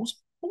be the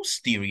most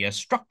posterior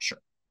structure.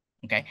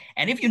 Okay,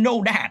 and if you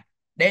know that,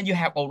 then you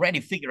have already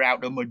figured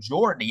out the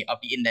majority of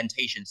the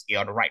indentations here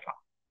on the right lung.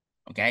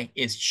 Okay,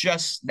 it's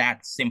just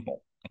that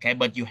simple. Okay,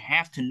 but you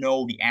have to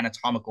know the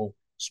anatomical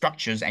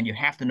structures and you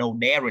have to know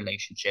their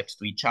relationships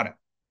to each other.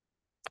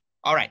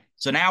 All right,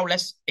 so now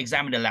let's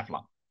examine the left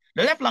lung.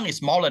 The left lung is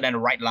smaller than the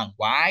right lung.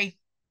 Why?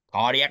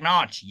 Cardiac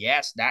notch.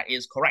 Yes, that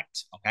is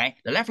correct. Okay,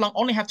 the left lung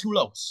only have two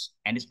lobes,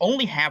 and it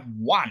only have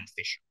one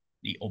fissure,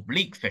 the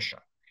oblique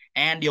fissure.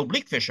 And the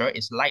oblique fissure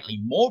is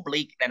slightly more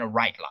oblique than the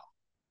right lung.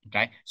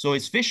 Okay, so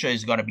its fissure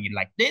is going to be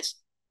like this.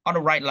 On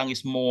the right lung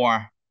is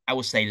more, I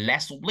would say,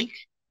 less oblique,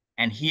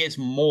 and here is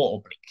more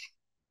oblique.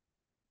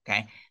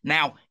 Okay,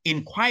 now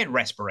in quiet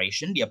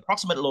respiration, the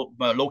approximate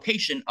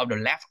location of the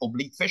left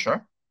oblique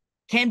fissure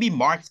can be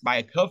marked by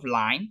a curved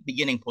line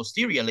beginning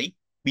posteriorly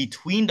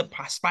between the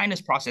spinous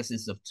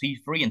processes of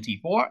T3 and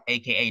T4,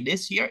 aka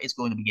this here is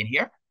going to begin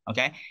here,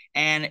 okay?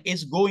 And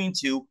it's going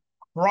to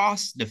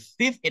cross the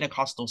fifth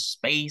intercostal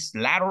space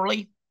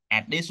laterally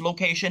at this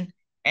location,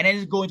 and then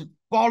it's going to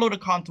follow the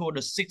contour of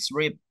the sixth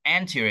rib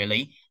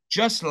anteriorly,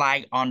 just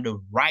like on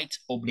the right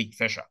oblique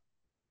fissure.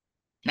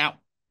 Now,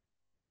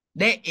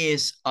 there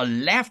is a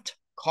left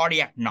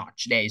cardiac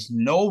notch. There is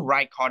no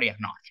right cardiac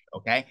notch,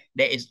 okay?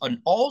 There is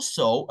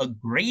also a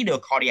greater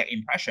cardiac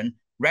impression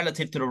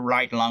relative to the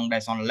right lung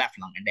that's on the left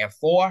lung. And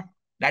therefore,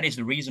 that is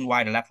the reason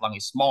why the left lung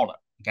is smaller,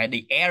 okay?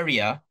 The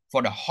area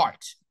for the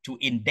heart to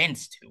indent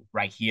to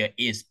right here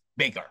is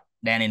bigger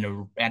than in the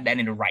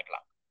right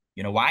lung.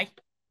 You know why?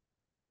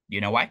 Do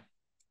you know why?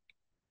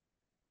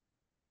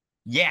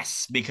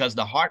 Yes, because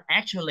the heart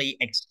actually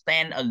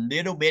extend a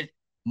little bit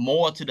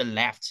more to the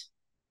left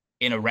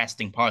in a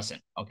resting person.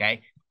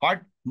 Okay,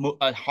 heart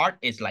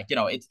is like,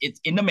 it's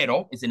in the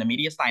middle, it's in the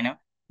mediastinum,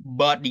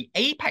 but the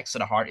apex of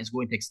the heart is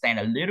going to extend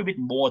a little bit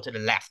more to the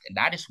left, and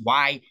that is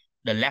why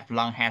the left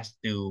lung has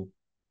to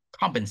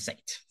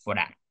compensate for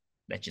that.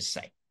 Let's just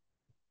say.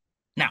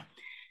 Now,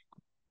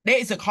 there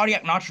is a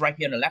cardiac notch right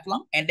here in the left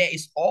lung, and there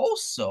is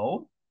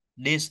also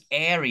this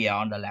area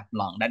on the left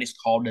lung that is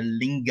called the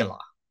lingula.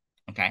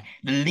 Okay,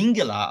 the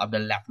lingula of the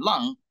left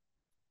lung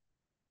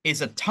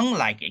is a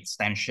tongue-like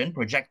extension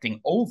projecting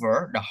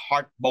over the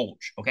heart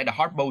bulge. Okay, the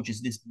heart bulge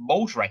is this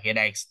bulge right here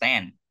that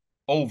extends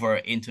over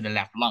into the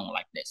left lung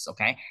like this.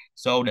 Okay,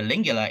 so the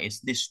lingula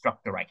is this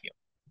structure right here.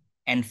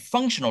 And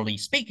functionally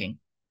speaking,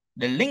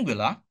 the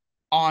lingula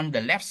on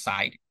the left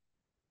side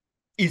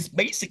is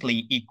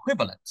basically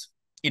equivalent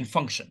in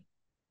function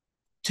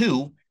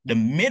to the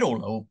middle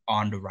lobe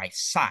on the right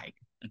side.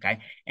 Okay,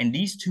 and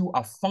these two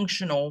are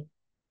functionally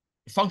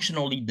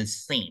the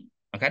same.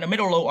 Okay, the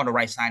middle lobe on the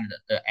right side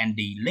and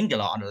the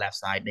lingula on the left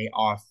side, they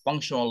are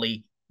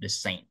functionally the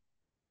same.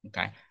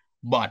 Okay,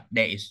 but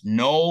there is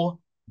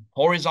no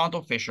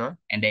horizontal fissure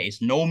and there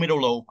is no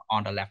middle lobe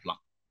on the left lung.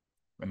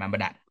 Remember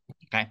that.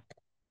 Okay.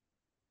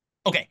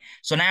 Okay,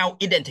 so now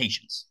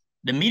indentations.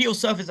 The medial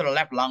surface of the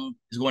left lung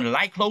is going to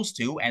lie close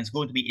to and is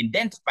going to be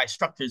indented by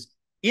structures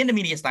in the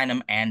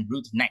mediastinum and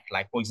root neck.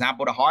 Like, for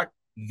example, the heart,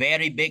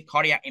 very big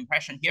cardiac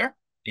impression here.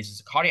 This is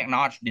a cardiac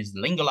notch. This is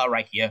lingula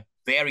right here,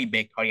 very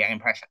big cardiac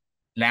impression.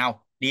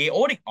 Now, the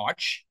aortic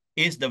arch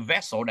is the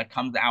vessel that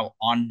comes out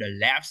on the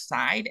left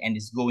side and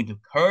is going to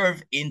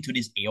curve into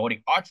this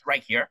aortic arch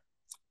right here,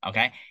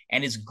 okay?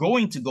 And it's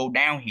going to go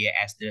down here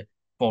as the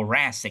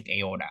thoracic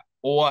aorta,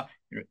 or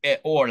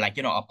like,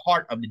 a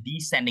part of the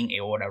descending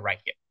aorta right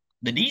here.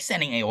 The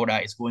descending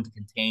aorta is going to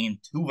contain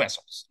two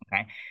vessels,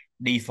 okay?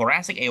 The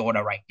thoracic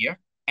aorta right here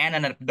and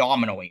an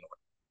abdominal aorta,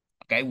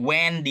 okay?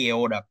 When the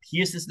aorta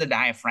pierces the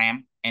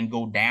diaphragm and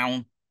go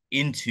down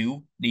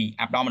into the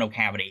abdominal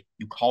cavity,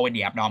 you call it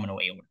the abdominal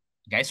aorta,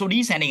 okay? So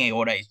descending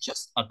aorta is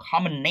just a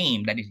common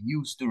name that is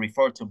used to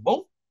refer to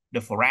both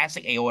the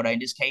thoracic aorta in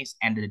this case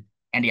and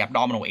the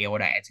abdominal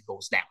aorta as it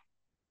goes down,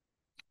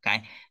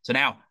 okay? So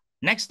now,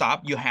 next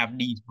up, you have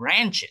these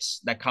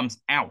branches that comes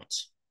out,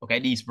 okay?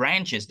 These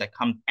branches that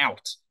come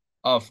out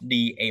of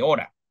the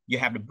aorta. You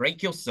have the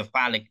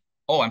brachiocephalic,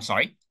 oh, I'm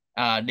sorry.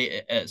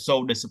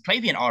 So the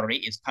subclavian artery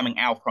is coming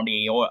out from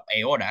the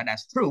aorta,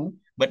 that's true,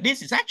 but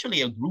this is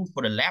actually a groove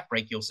for the left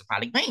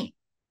brachiocephalic vein,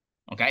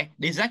 okay?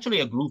 This is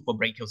actually a groove for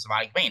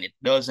brachiocephalic vein. It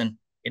doesn't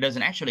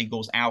actually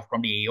goes out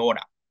from the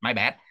aorta, my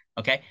bad.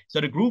 Okay, so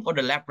the groove of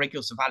the left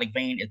brachiocephalic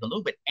vein is a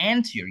little bit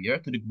anterior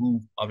to the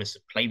groove of the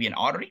subclavian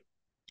artery,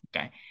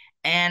 okay?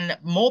 And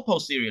more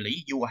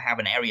posteriorly, you will have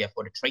an area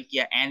for the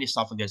trachea and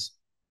esophagus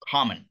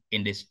common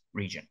in this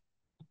region.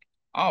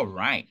 All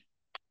right.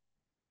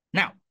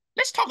 Now,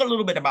 let's talk a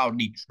little bit about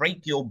the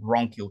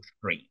tracheobronchial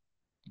tree,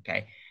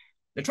 okay?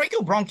 The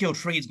tracheobronchial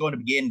tree is going to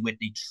begin with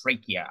the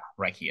trachea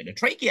right here. The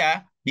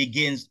trachea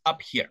begins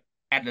up here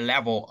at the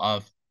level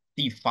of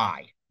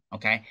C5,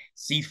 okay?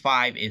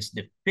 C5 is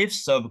the fifth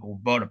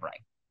cervical vertebrae,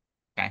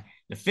 okay?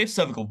 The fifth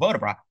cervical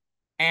vertebra,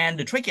 and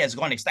the trachea is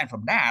going to extend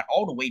from that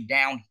all the way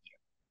down here,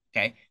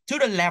 okay, to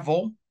the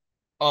level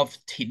of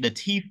the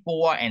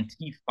T4 and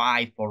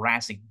T5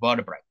 thoracic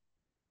vertebrae,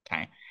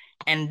 okay?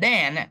 And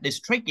then this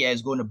trachea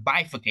is going to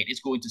bifurcate. It's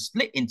going to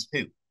split in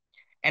two.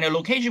 And the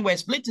location where it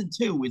splits in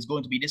two is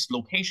going to be this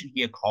location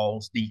here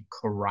called the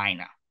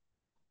carina,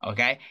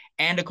 okay?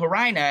 And the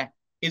carina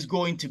is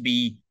going to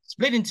be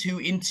split into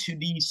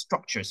these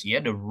structures here,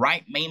 the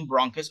right main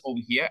bronchus over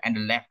here and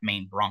the left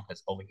main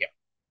bronchus over here,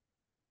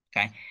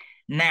 okay?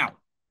 Now,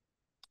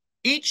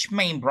 each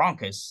main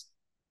bronchus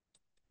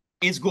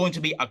is going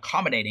to be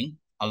accommodating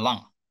a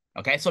lung,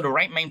 okay? So the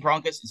right main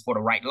bronchus is for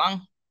the right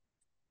lung,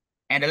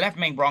 and the left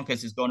main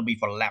bronchus is going to be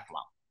for the left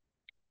lung.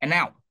 And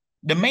now,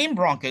 the main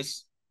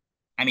bronchus,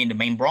 the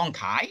main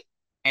bronchi,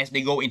 as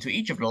they go into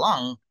each of the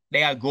lung,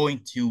 they are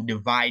going to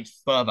divide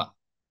further,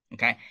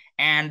 okay?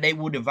 And they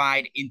will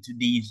divide into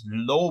these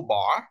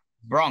lobar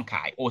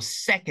bronchi or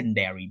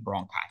secondary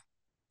bronchi,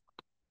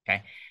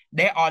 okay?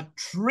 There are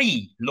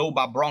 3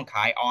 lobar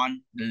bronchi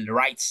on the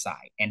right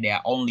side, and there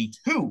are only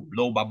 2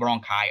 lobar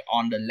bronchi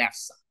on the left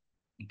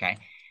side, okay?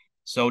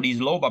 So these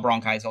lobar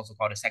bronchi is also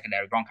called the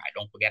secondary bronchi.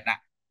 Don't forget that.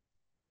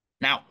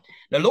 Now,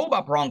 the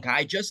lobar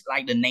bronchi, just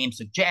like the name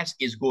suggests,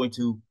 is going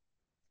to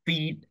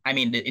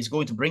it's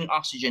going to bring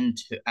oxygen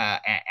to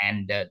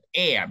and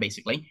air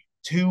basically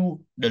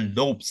to the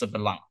lobes of the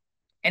lung.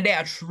 And there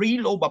are 3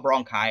 lobar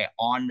bronchi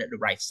on the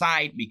right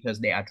side because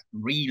there are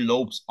 3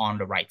 lobes on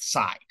the right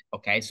side.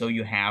 Okay, so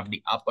you have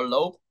the upper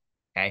lobe,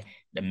 okay,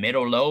 the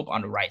middle lobe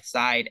on the right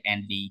side,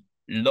 and the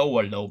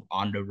lower lobe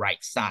on the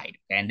right side.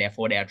 And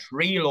therefore, there are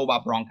 3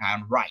 lobar bronchi on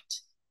the right,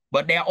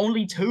 but there are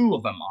only 2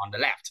 of them on the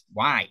left.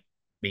 Why?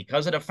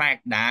 Because of the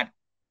fact that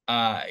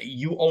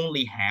you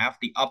only have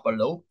the upper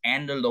lobe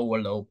and the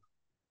lower lobe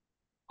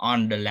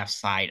on the left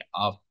side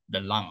of the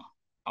lung,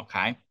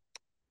 okay?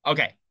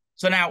 Okay,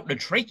 so now the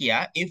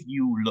trachea, if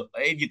you look,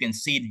 if you can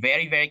see it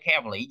very, very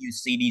carefully, you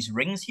see these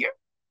rings here.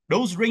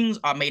 Those rings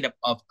are made up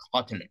of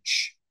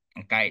cartilage.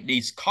 Okay,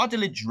 these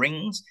cartilage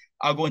rings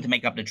are going to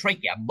make up the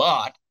trachea.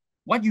 But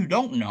what you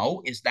don't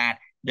know is that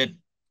the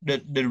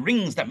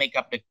rings that make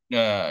up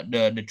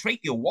the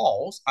tracheal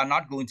walls are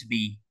not going to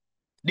be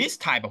this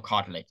type of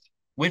cartilage,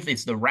 with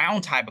it's the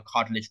round type of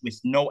cartilage with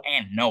no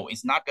end. No,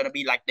 it's not going to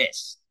be like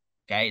this.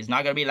 Okay, it's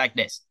not going to be like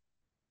this.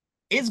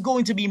 It's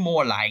going to be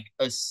more like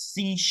a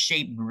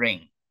C-shaped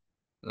ring,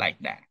 like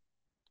that.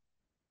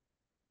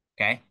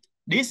 Okay,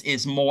 this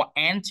is more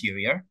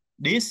anterior.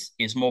 This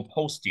is more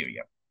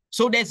posterior.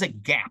 So there's a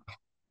gap.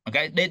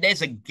 Okay,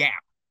 there's a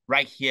gap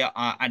right here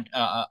on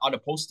the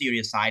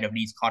posterior side of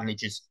these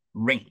cartilages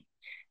ring.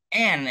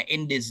 And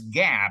in this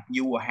gap,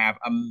 you will have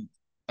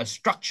a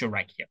structure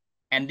right here.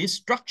 And this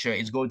structure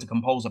is going to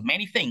compose of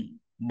many things,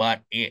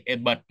 but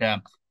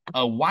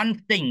one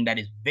thing that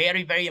is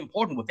very, very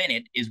important within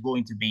it is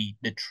going to be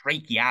the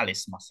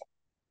trachealis muscle.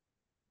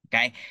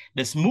 Okay,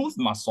 the smooth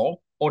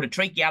muscle or the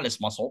trachealis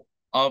muscle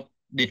of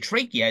the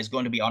trachea is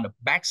going to be on the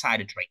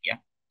backside of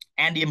trachea.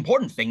 And the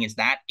important thing is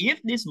that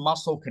if this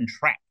muscle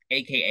contract,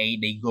 aka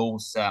they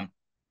goes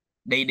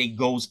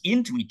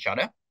into each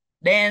other,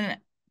 then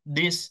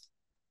this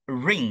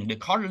ring, the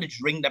cartilage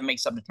ring that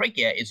makes up the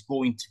trachea, is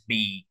going to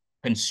be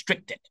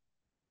constricted.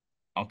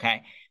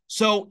 Okay,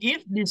 so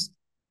if this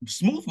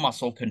smooth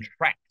muscle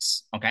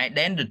contracts, okay,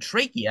 then the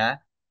trachea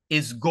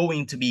is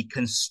going to be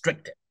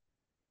constricted.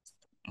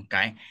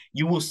 Okay,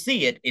 you will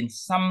see it in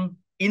some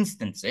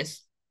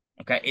instances.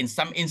 Okay, in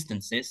some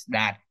instances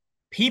that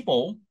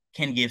people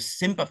can give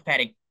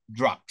sympathetic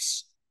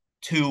drugs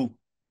to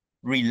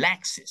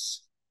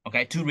relaxes.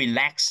 Okay, to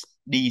relax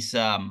these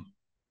smooth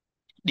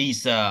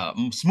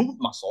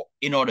muscle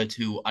in order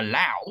to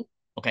allow,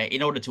 okay,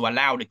 in order to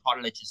allow the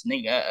cartilage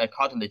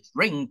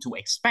ring to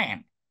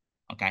expand.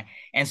 Okay,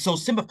 and so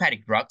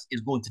sympathetic drugs is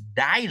going to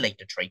dilate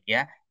the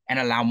trachea and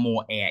allow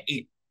more air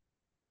in.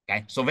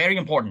 Okay, so very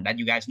important that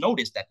you guys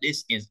notice that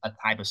this is a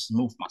type of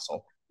smooth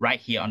muscle right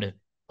here on the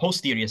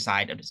posterior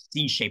side of the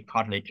C-shaped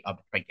cartilage of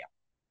the trachea.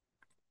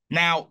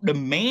 Now, the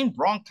main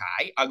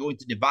bronchi are going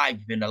to divide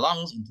within the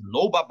lungs into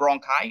lobar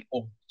bronchi,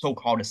 or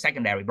so-called the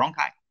secondary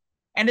bronchi.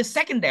 And the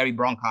secondary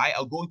bronchi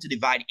are going to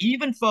divide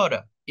even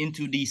further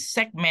into the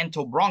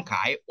segmental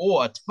bronchi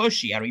or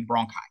tertiary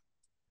bronchi.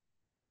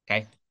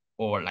 Okay,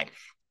 or like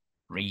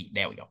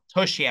there we go,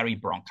 tertiary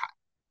bronchi.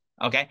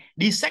 Okay,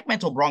 the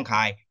segmental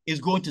bronchi is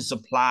going to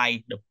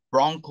supply the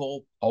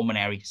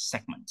bronchopulmonary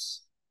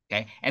segments.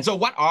 Okay, and so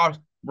what are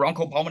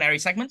bronchopulmonary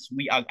segments?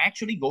 We are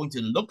actually going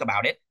to look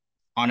about it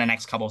on the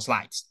next couple of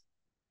slides.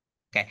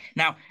 Okay,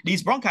 now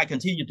these bronchi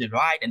continue to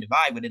divide and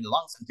divide within the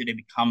lungs until it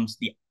becomes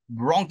the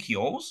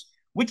bronchioles,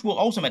 which will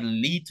ultimately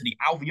lead to the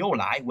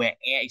alveoli where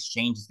air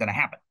exchange is going to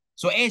happen.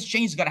 So air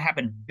exchange is going to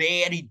happen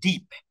very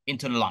deep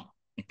into the lung.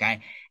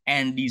 Okay,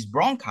 and these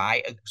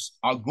bronchi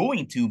are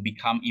going to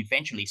become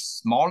eventually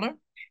smaller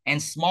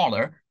and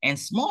smaller and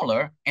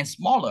smaller and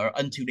smaller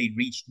until they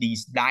reach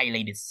these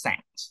dilated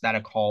sacs that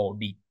are called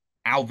the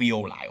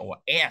alveoli or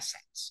air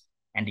sacs.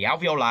 And the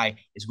alveoli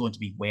is going to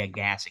be where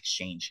gas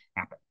exchange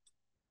happens.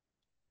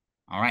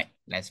 All right,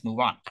 let's move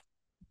on.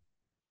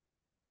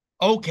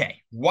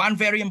 Okay, one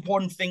very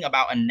important thing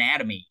about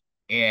anatomy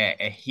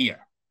here.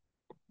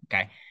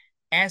 Okay,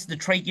 as the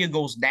trachea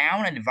goes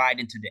down and divides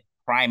into the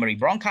primary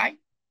bronchi,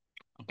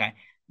 okay,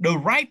 the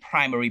right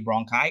primary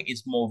bronchi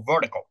is more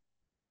vertical,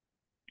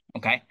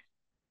 okay,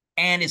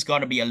 and it's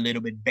going to be a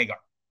little bit bigger.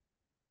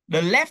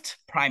 The left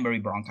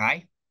primary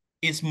bronchi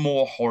is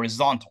more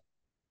horizontal.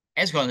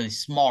 It's going to be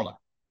smaller.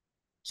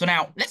 So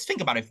now let's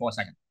think about it for a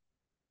second.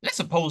 Let's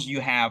suppose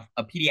you have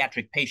a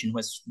pediatric patient who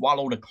has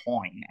swallowed a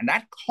coin, and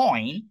that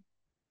coin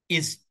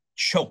is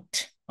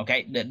choked.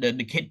 Okay,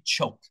 the kid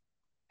choked,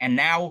 and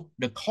now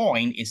the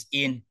coin is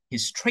in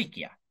his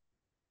trachea.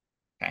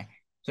 Okay,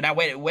 so now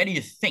where do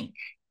you think?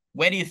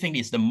 Where do you think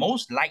is the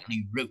most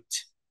likely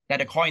route that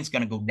the coin is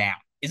going to go down?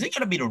 Is it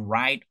going to be the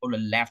right or the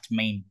left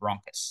main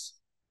bronchus?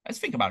 Let's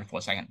think about it for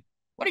a second.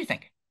 What do you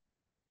think?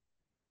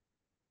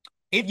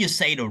 If you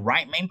say the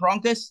right main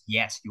bronchus,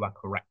 yes, you are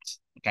correct.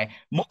 Okay,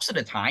 most of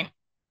the time,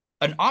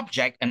 an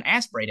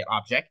aspirated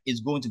object, is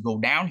going to go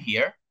down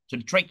here to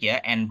the trachea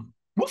and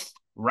woof,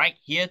 right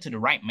here to the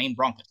right main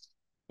bronchus.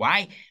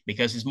 Why?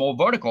 Because it's more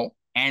vertical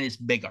and it's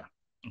bigger.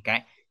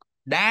 Okay,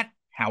 that,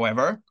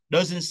 however,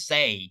 doesn't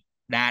say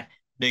that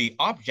the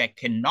object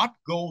cannot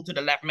go to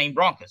the left main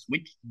bronchus,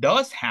 which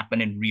does happen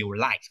in real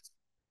life.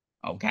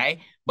 Okay,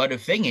 but the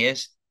thing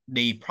is,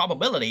 the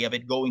probability of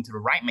it going to the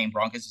right main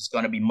bronchus is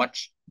going to be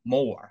much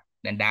more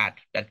than that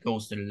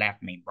goes to the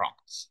left main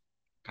bronchus.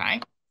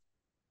 Okay.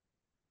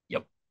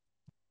 Yep.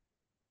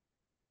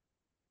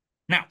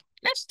 Now,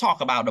 let's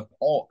talk about the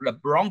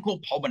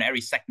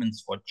bronchopulmonary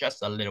segments for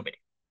just a little bit.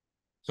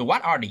 So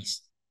what are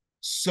these?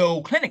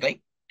 So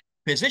clinically,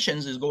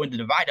 physicians is going to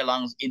divide the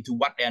lungs into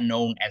what they're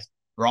known as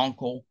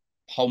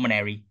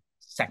bronchopulmonary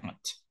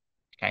segment.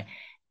 Okay.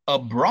 A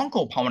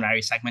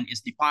bronchopulmonary segment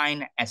is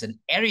defined as an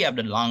area of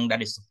the lung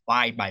that is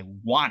supplied by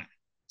one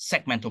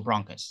segmental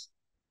bronchus,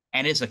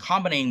 and it's a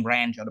accompanying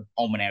branch of the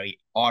pulmonary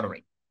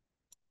artery,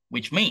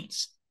 which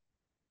means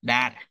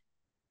that,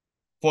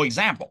 for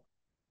example,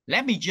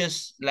 let me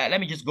just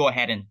go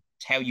ahead and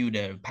tell you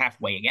the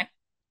pathway again.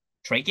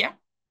 Trachea,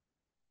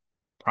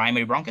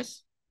 primary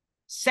bronchus,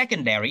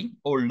 secondary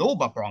or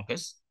lobar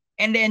bronchus,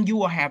 and then you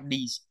will have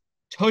these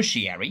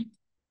tertiary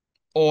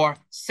or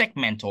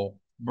segmental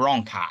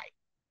bronchi.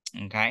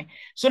 Okay,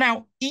 so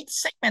now each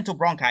segmental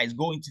bronchi is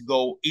going to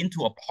go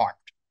into a part,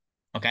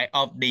 okay,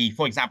 of the,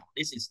 for example,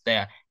 this is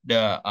the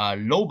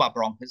lobar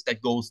bronchus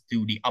that goes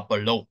to the upper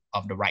lobe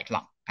of the right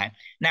lung. Okay,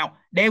 now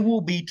there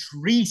will be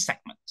 3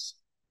 segments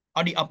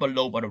on the upper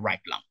lobe of the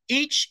right lung.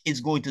 Each is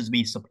going to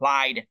be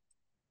supplied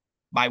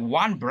by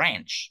one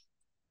branch,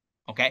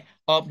 okay,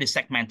 of the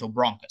segmental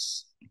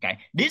bronchus. Okay,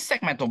 this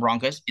segmental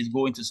bronchus is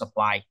going to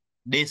supply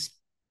this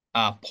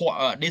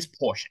this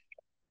portion,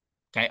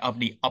 okay, of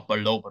the upper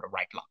lobe of the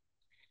right lung.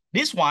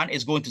 This one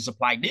is going to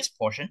supply this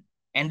portion,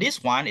 and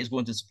this one is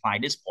going to supply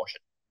this portion.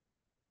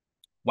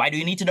 Why do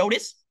you need to know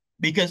this?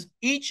 Because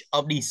each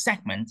of these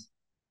segments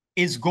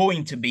is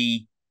going to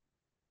be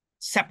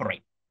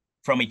separate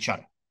from each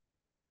other,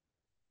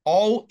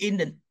 all in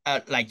the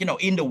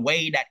in the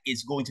way that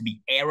is going to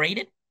be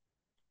aerated,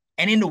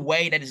 and in the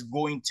way that is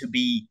going to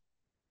be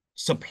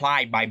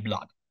supplied by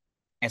blood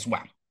as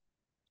well.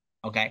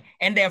 Okay,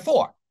 and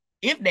therefore,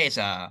 if there's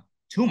a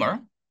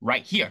tumor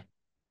right here,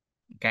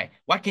 okay,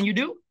 what can you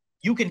do?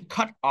 You can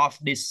cut off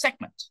this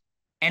segment,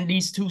 and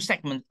these 2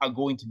 segments are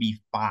going to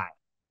be fine.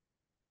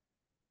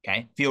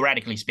 Okay,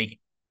 theoretically speaking.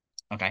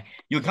 Okay,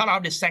 you cut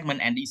off this segment,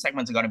 and these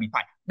segments are going to be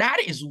fine. That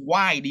is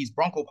why these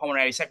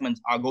bronchopulmonary segments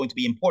are going to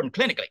be important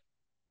clinically.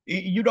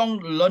 You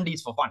don't learn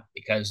these for fun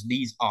because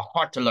these are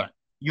hard to learn.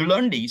 You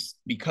learn these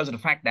because of the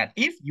fact that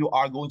if you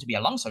are going to be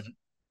a lung surgeon,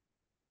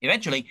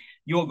 eventually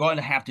you're going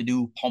to have to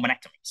do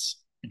pulmonectomies.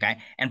 Okay,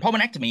 and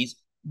pulmonectomies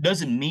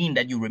doesn't mean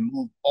that you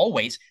remove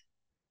always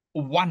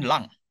one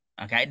lung.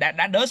 Okay,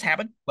 that does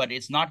happen, but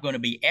it's not going to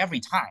be every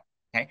time.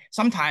 Okay,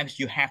 sometimes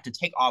you have to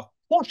take off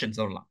portions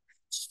of the lung.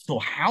 So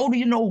how do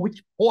you know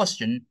which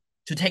portion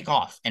to take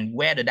off, and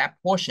whether that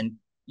portion,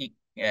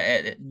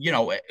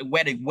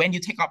 whether when you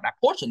take off that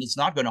portion, it's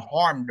not going to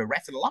harm the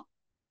rest of the lung?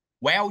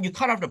 Well, you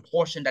cut off the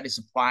portion that is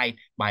supplied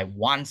by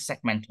one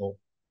segmental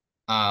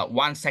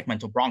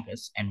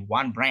bronchus and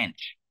one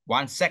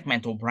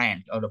segmental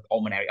branch of the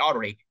pulmonary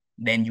artery,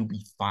 then you'll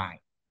be fine.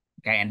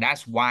 Okay, and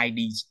that's why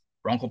these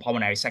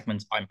bronchopulmonary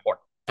segments are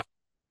important.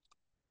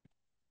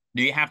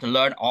 Do you have to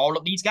learn all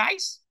of these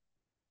guys?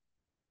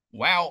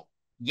 Well,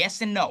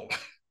 yes and no.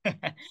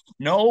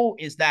 No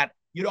is that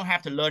you don't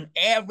have to learn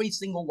every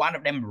single one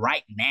of them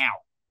right now.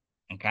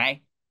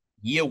 Okay,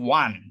 year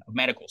 1 of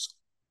medical school.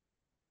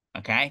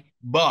 Okay,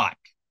 but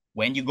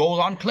when you go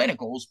on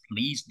clinicals,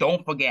 please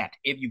don't forget,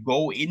 if you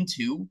go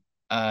into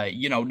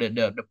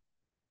the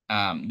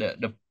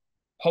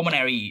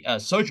pulmonary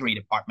surgery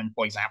department,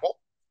 for example,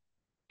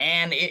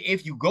 and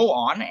if you go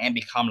on and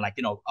become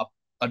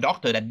a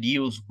doctor that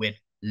deals with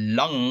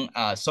lung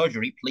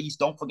surgery, please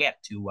don't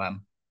forget to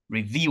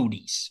review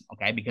these,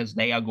 okay, because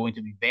they are going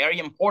to be very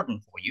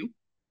important for you.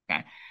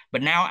 Okay,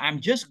 but now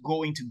I'm just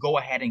going to go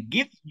ahead and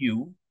give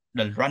you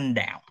the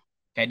rundown,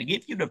 okay, to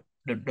give you the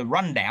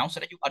rundown so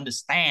that you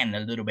understand a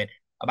little bit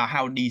about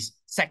how these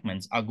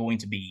segments are going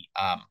to be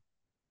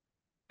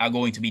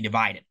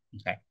divided.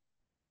 Okay,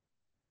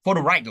 for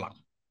the right lung,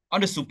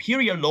 on the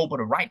superior lobe of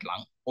the right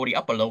lung or the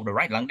upper lobe of the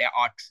right lung, there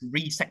are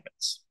 3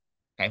 segments.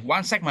 Okay,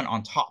 one segment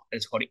on top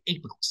is called the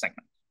apical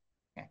segment.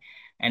 Okay,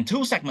 and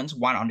 2 segments,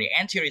 one on the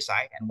anterior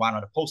side and one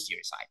on the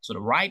posterior side. So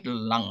the right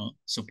lung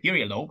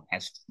superior lobe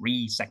has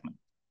 3 segments.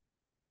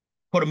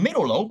 For the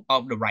middle lobe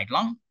of the right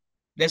lung,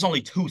 there's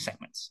only 2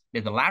 segments.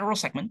 There's the lateral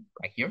segment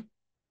right here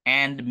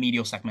and the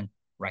medial segment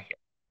right here.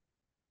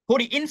 For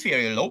the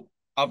inferior lobe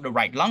of the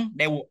right lung,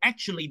 there will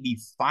actually be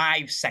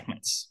 5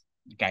 segments.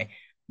 Okay,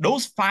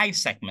 those 5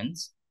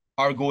 segments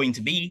are going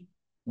to be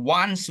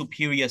one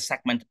superior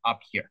segment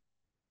up here.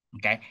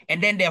 Okay,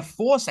 and then there are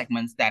 4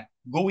 segments that are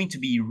going to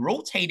be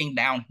rotating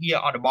down here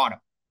on the bottom.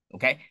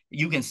 Okay,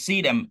 you can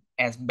see them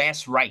as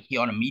best right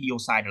here on the medial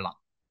side of the lung.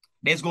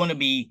 There's going to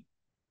be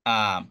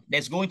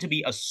there's going to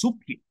be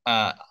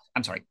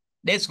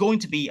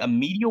a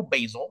medial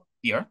basal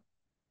here,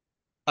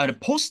 a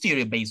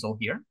posterior basal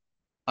here,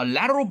 a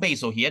lateral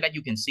basal here that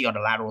you can see on the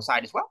lateral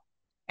side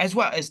as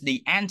well as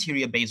the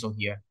anterior basal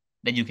here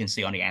that you can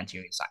see on the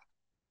anterior side.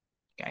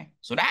 Okay,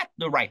 so that's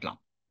the right lung.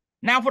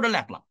 Now for the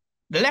left lung.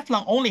 The left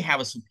lung only have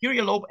a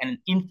superior lobe and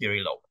an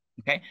inferior lobe.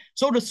 Okay,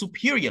 so the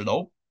superior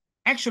lobe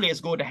actually is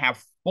going to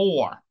have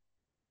 4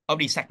 of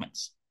these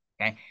segments.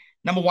 Okay,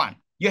 number 1,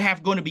 you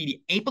have going to be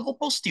the apical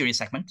posterior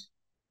segment,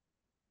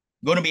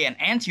 going to be an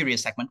anterior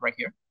segment right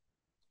here,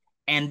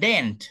 and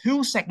then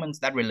 2 segments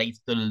that relate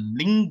to the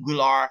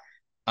lingular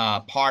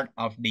part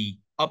of the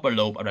upper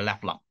lobe of the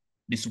left lung,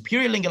 the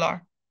superior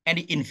lingular and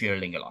the inferior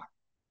lingular.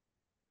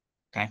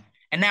 Okay,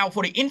 and now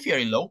for the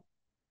inferior lobe,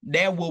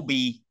 there will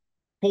be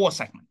 4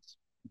 segments.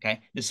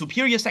 Okay, the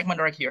superior segment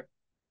right here,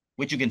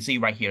 which you can see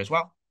right here as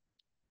well,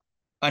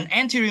 an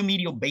anterior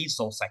medial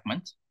basal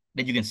segment,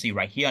 that you can see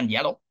right here in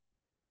yellow,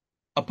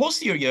 a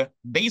posterior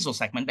basal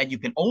segment that you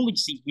can only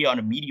see here on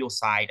the medial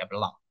side of the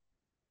lung,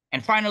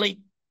 and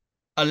finally,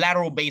 a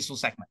lateral basal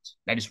segment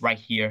that is right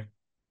here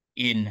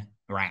in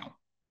brown.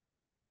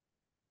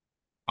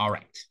 All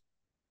right.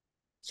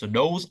 So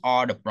those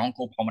are the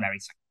bronchopulmonary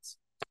segments.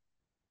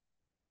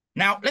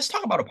 Now, let's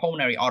talk about the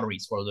pulmonary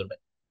arteries for a little bit.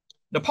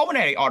 The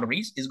pulmonary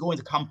arteries is going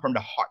to come from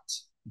the heart.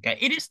 Okay,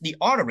 it is the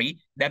artery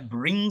that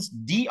brings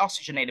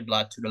deoxygenated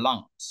blood to the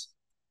lungs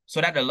so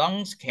that the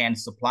lungs can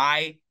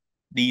supply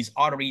these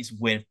arteries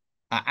with,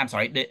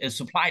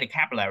 supply the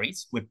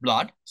capillaries with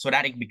blood so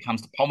that it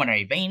becomes the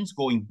pulmonary veins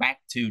going back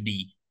to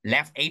the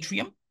left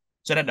atrium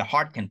so that the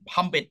heart can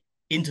pump it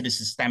into the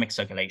systemic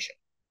circulation.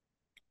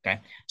 Okay,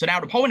 so now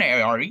the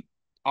pulmonary artery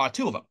are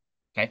two of them.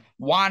 Okay,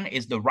 one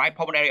is the right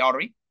pulmonary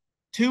artery,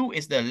 two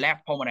is the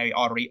left pulmonary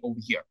artery over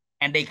here,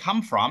 and they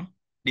come from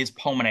this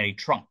pulmonary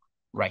trunk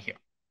right here.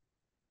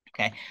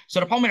 Okay, so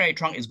the pulmonary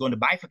trunk is going to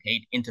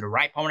bifurcate into the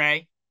right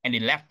pulmonary and the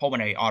left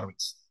pulmonary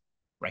arteries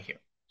right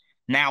here.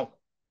 Now,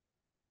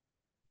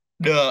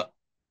 the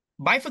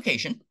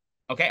bifurcation,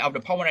 okay, of the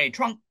pulmonary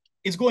trunk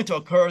is going to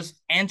occur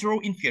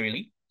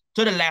antero-inferiorly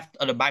to the left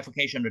of the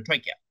bifurcation of the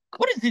trachea.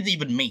 What does this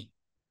even mean?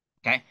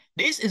 Okay,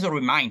 this is a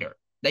reminder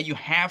that you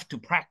have to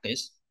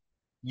practice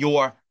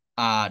your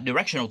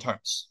directional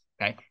terms.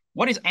 Okay,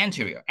 what is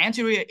anterior?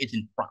 Anterior is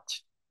in front.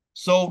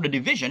 So the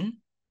division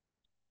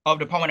of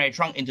the pulmonary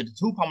trunk into the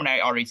two pulmonary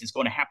arteries is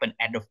going to happen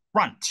at the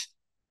front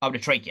of the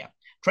trachea.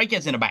 Trachea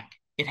is in the back.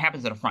 It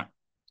happens at the front.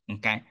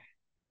 Okay,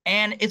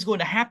 and it's going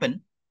to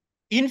happen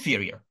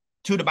inferior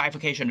to the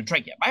bifurcation of the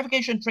trachea.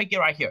 Bifurcation of the trachea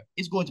right here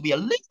is going to be a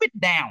little bit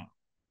down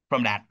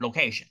from that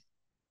location.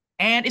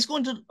 And it's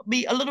going to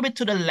be a little bit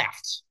to the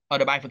left of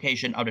the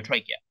bifurcation of the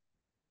trachea.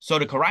 So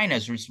the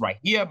carinus is right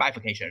here,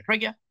 bifurcation of the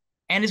trachea.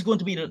 And it's going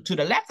to be to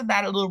the left of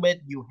that a little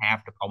bit, you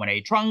have the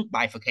pulmonary trunk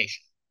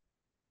bifurcation.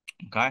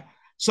 Okay,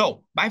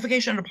 so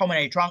bifurcation of the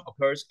pulmonary trunk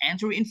occurs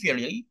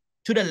anterior-inferiorly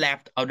to the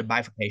left of the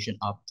bifurcation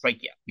of the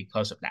trachea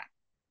because of that.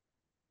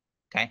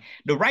 Okay,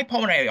 the right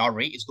pulmonary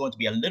artery is going to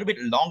be a little bit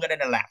longer than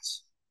the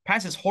left,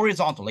 passes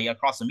horizontally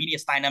across the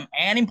mediastinum,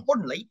 and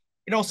importantly,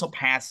 it also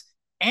passes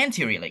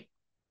anteriorly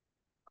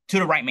to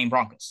the right main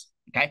bronchus.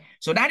 Okay,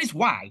 so that is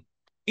why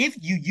if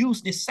you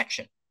use this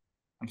section,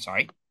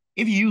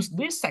 if you use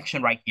this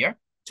section right here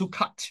to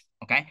cut,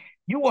 okay,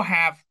 you will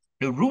have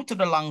the root of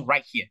the lung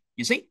right here.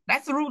 You see,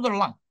 that's the root of the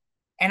lung.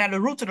 And at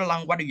the root of the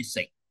lung, what do you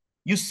see?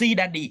 You see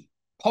that the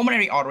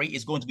pulmonary artery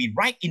is going to be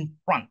right in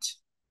front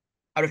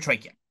of the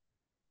trachea.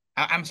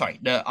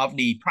 Of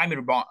the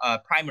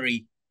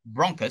primary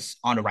bronchus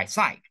on the right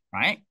side,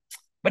 right?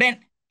 But then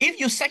if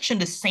you section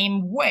the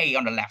same way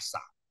on the left side,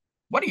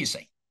 what do you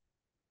see?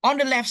 On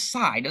the left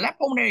side, the left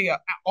pulmonary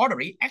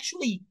artery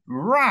actually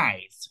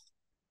rises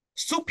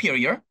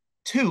superior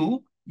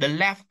to the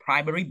left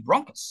primary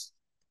bronchus.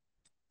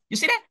 You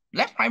see that?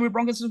 Left primary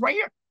bronchus is right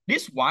here.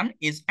 This one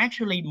is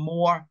actually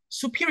more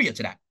superior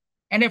to that.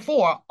 And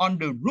therefore, on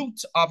the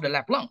root of the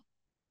left lung,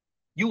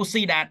 you will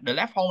see that the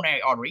left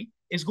pulmonary artery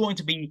is going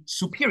to be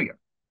superior,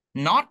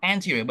 not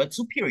anterior, but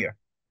superior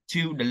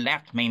to the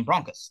left main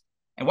bronchus.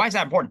 And why is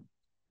that important?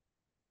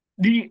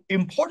 The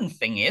important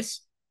thing is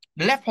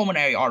the left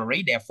pulmonary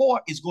artery,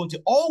 therefore, is going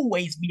to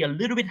always be a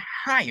little bit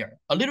higher,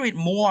 a little bit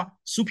more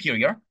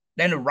superior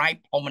than the right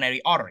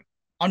pulmonary artery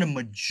on the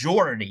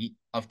majority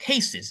of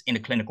cases in the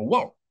clinical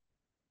world.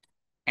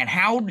 And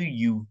how do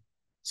you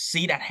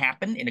see that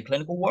happen in the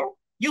clinical world?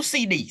 You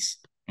see these,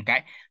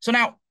 okay? So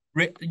now,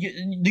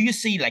 do you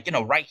see, like,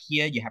 right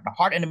here, you have the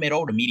heart in the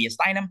middle, the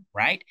mediastinum,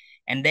 right?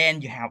 And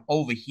then you have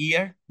over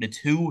here, the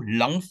two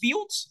lung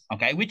fields,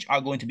 okay, which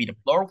are going to be the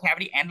pleural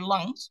cavity and the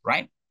lungs,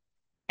 right?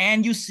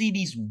 And you see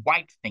these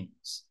white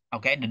things,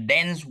 okay, the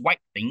dense white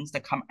things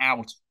that come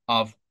out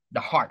of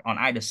the heart on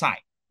either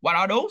side. What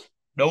are those?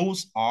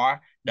 Those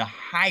are the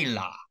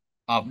hyla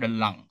of the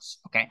lungs,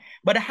 okay?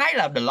 But the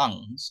hyla of the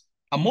lungs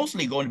are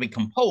mostly going to be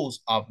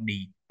composed of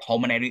the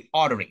pulmonary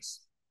arteries.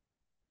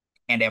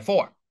 And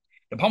therefore,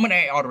 the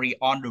pulmonary artery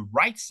on the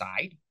right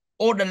side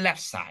or the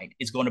left side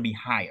is going to be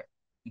higher,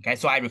 okay?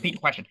 So I repeat the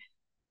question.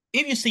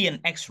 If you see an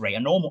X-ray, a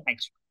normal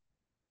X-ray,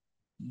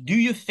 do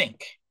you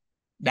think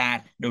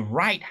that the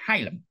right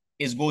hilum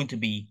is going to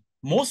be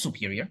more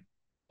superior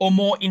or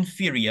more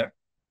inferior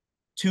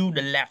to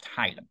the left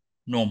hilum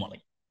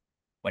normally?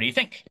 What do you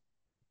think?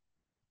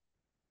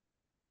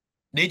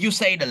 Did you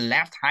say the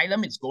left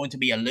hilum is going to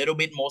be a little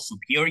bit more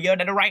superior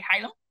than the right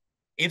hilum?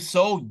 If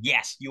so,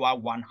 yes, you are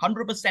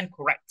 100%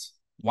 correct.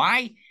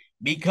 Why?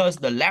 Because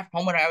the left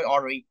pulmonary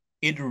artery,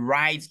 it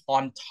rides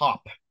on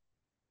top,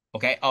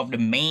 okay, of the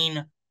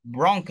main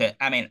bronchus,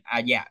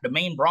 the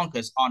main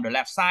bronchus on the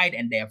left side,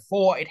 and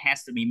therefore it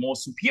has to be more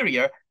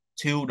superior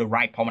to the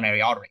right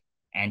pulmonary artery.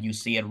 And you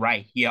see it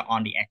right here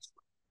on the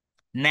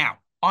X-ray. Now,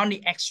 on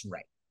the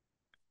X-ray,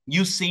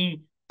 you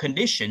see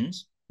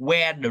conditions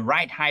where the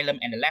right hilum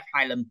and the left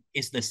hilum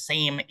is the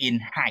same in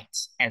height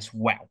as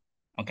well.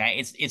 Okay,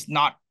 it's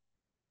not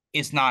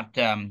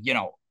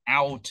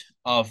out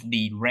of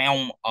the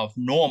realm of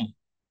normal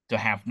to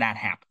have that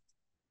happen.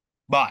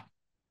 But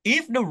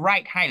If the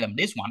right hilum,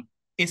 this one,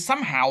 is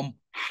somehow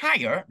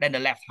higher than the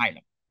left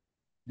hilum,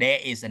 there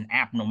is an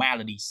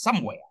abnormality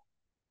somewhere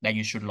that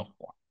you should look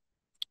for.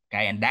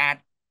 Okay, and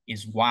that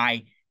is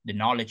why the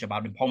knowledge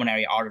about the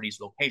pulmonary arteries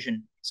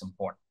location is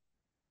important.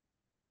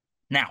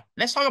 Now,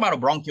 let's talk about the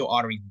bronchial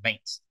arteries and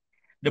veins.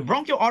 The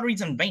bronchial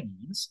arteries and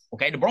veins,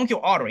 okay, the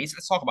bronchial arteries,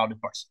 let's talk about it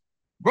first.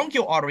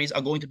 Bronchial arteries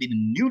are going to be the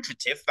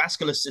nutritive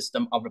vascular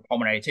system of the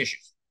pulmonary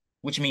tissues,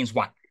 which means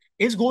what?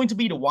 It's going to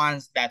be the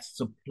ones that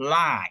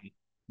supply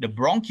the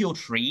bronchial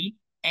tree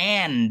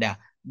and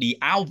the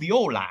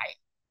alveoli,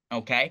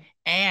 okay,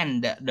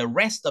 and the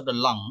rest of the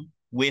lung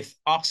with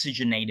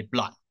oxygenated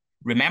blood.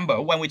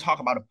 Remember, when we talk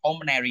about the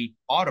pulmonary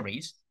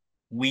arteries,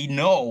 we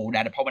know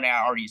that the pulmonary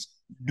arteries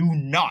do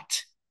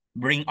not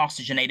bring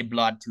oxygenated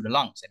blood to the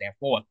lungs, and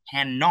therefore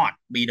cannot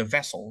be the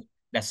vessels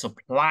that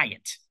supply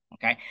it.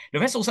 Okay, the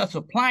vessels that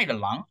supply the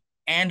lung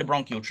and the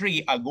bronchial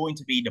tree are going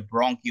to be the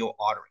bronchial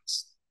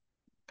arteries.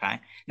 Okay,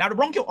 now the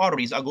bronchial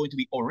arteries are going to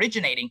be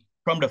originating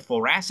from the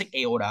thoracic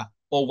aorta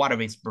or one of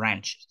its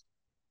branches.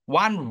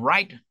 One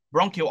right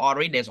bronchial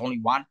artery, there's only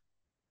one,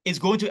 is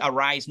going to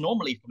arise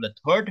normally from the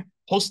third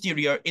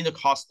posterior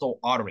intercostal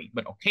artery,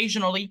 but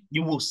occasionally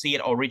you will see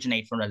it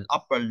originate from the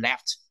upper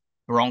left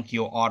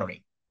bronchial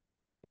artery.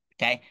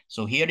 Okay,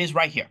 so here it is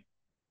right here.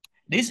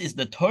 This is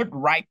the third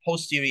right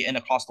posterior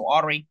intercostal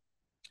artery.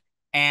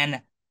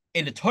 And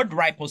in the third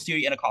right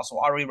posterior intercostal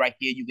artery right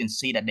here, you can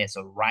see that there's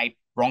a right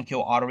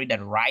bronchial artery that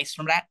arises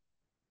from that.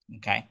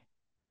 Okay,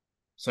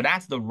 so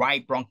that's the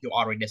right bronchial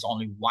artery. There's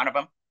only one of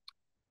them.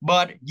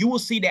 But you will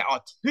see there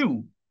are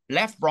two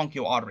left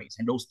bronchial arteries,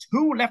 and those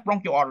two left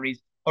bronchial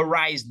arteries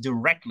arise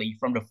directly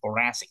from the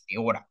thoracic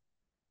aorta.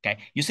 Okay,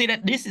 you see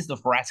that this is the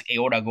thoracic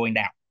aorta going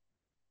down,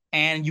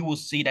 and you will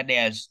see that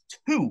there's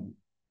two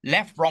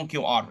left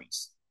bronchial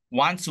arteries,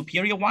 one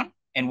superior one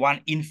and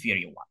one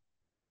inferior one.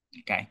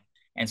 Okay,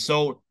 and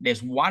so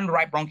there's one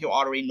right bronchial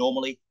artery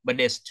normally, but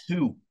there's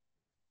two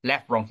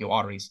left bronchial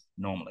arteries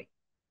normally.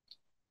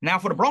 Now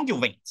for the bronchial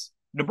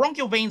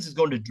veins is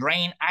going to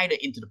drain either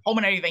into the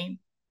pulmonary vein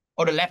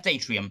or the left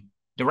atrium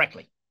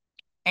directly,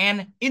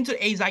 and into the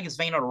azygous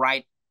vein on the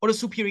right, or the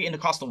superior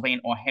intercostal vein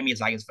or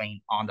hemiazygous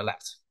vein on the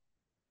left.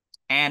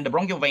 And the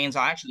bronchial veins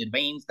are actually the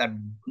veins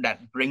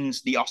that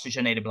brings the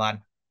oxygenated blood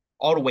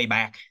all the way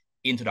back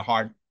into the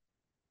heart.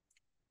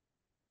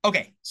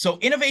 Okay, so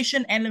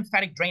innervation and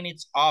lymphatic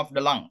drainage of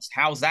the lungs.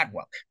 How's that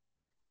work?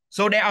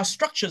 So there are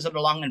structures of the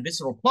lung and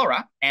visceral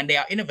pleura, and they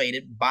are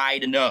innervated by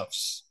the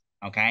nerves.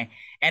 Okay,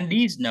 and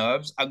these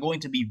nerves are going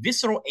to be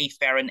visceral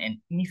afferent and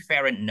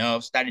efferent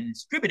nerves that are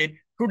distributed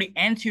through the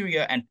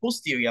anterior and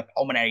posterior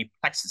pulmonary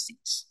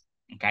plexuses.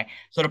 Okay,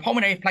 so the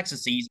pulmonary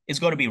plexuses is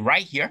going to be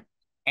right here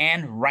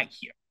and right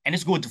here, and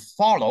it's going to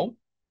follow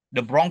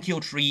the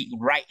bronchial tree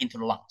right into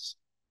the lungs.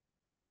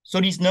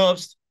 So these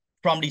nerves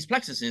from these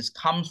plexuses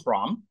comes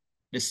from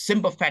the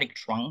sympathetic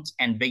trunks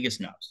and vagus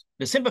nerves.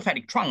 The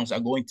sympathetic trunks are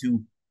going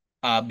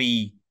to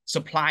be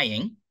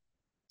supplying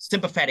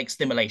sympathetic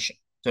stimulation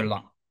to the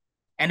lung.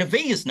 And the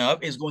vagus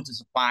nerve is going to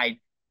supply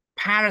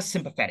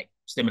parasympathetic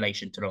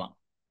stimulation to the lung.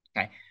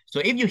 Okay, so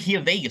if you hear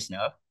vagus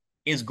nerve,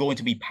 it's going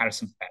to be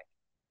parasympathetic.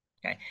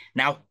 Okay,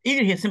 now if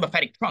you hear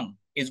sympathetic trunk,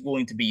 it's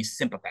going to be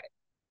sympathetic.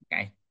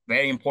 Okay,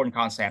 very important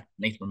concept.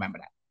 Need to remember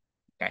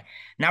that. Okay,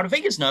 now the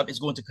vagus nerve is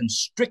going to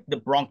constrict the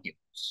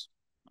bronchioles,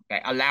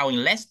 okay, allowing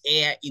less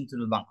air into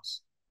the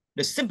lungs.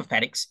 The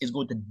sympathetics is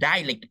going to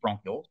dilate the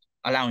bronchioles,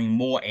 allowing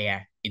more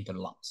air into the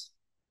lungs.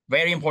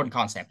 Very important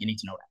concept. You need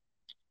to know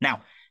that.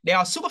 Now, there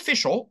are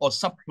superficial or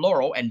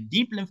subpleural and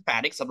deep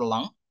lymphatics of the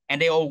lung,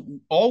 and they are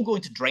all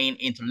going to drain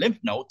into lymph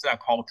nodes that are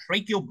called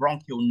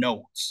tracheobronchial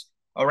nodes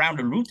around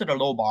the root of the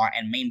lobar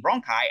and main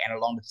bronchi and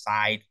along the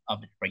side of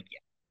the trachea.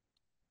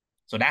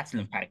 So that's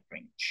lymphatic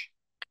drainage.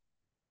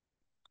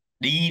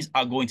 These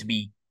are going to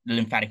be the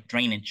lymphatic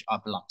drainage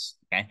of the lungs.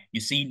 Okay, you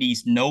see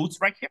these nodes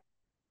right here.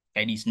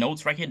 Okay, these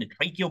nodes right here, the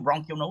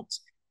tracheobronchial nodes,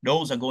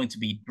 those are going to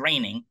be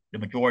draining the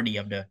majority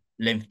of the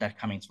lymph that's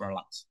coming from our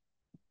lungs.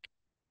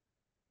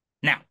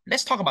 Now,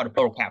 let's talk about the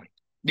pleural cavity.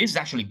 This is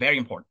actually very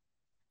important.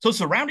 So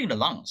surrounding the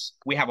lungs,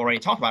 we have already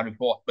talked about it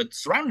before, but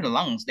surrounding the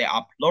lungs, there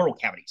are pleural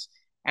cavities.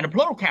 And the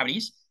pleural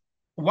cavities,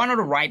 one on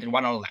the right and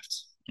one on the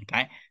left,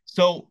 okay?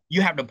 So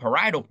you have the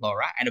parietal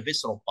pleura and the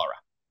visceral pleura.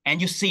 And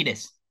you see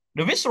this.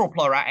 The visceral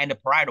pleura and the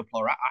parietal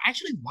pleura are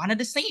actually one and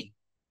the same,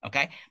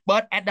 okay?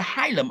 But at the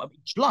hilum of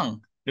each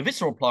lung, the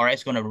visceral pleura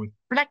is going to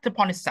reflect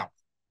upon itself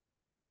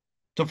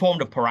to form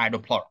the parietal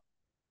pleura,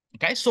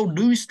 okay? So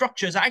these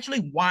structures are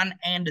actually one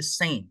and the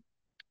same.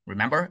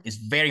 Remember, it's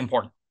very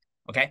important,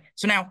 okay?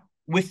 So now,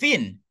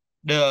 within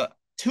the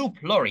two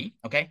pleurae,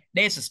 okay,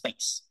 there's a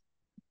space.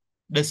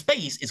 The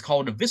space is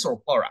called the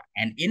visceral pleura,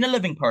 and in a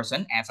living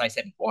person, as I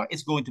said before,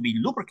 it's going to be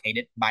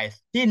lubricated by a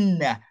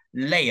thin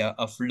layer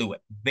of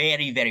fluid,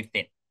 very, very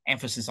thin,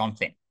 emphasis on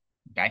thin,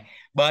 okay?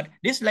 But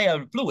this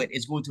layer of fluid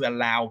is going to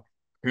allow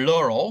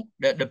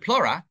the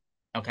pleura,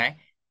 okay,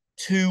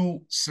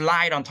 to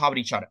slide on top of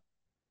each other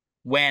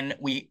when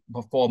we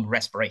perform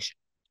respiration,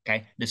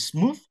 okay? The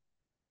smooth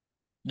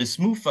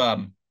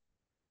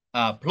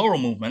pleural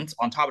movements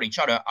on top of each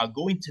other are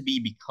going to be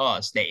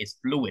because there is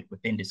fluid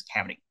within this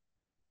cavity.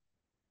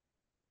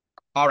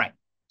 All right,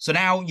 so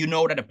now you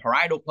know that the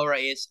parietal pleura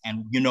is,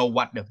 and you know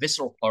what the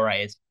visceral pleura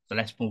is. So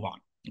let's move on.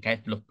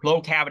 Okay, the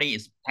pleural cavity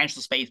is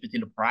potential space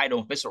between the parietal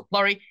and visceral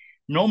pleurae.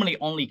 Normally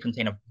only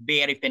contain a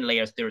very thin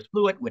layer of serous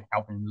fluid with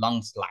helping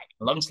lung sliding.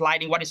 Lung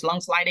sliding, what is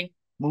lung sliding?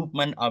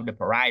 Movement of the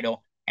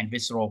parietal and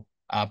visceral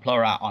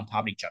pleura on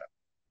top of each other.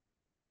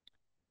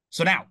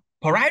 So now,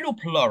 parietal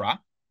pleura,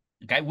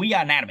 okay, we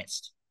are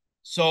anatomists.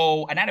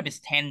 So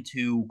anatomists tend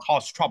to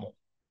cause trouble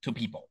to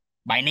people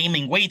by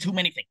naming way too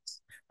many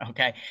things,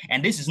 okay?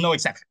 And this is no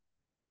exception.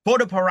 For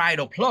the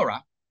parietal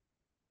pleura,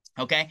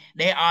 okay,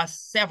 there are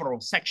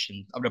several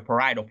sections of the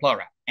parietal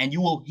pleura, and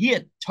you will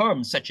hear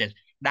terms such as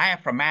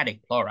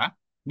diaphragmatic pleura,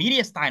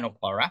 mediastinal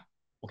pleura,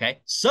 okay,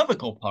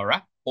 cervical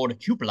pleura, or the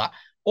cupula,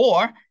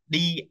 or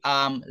the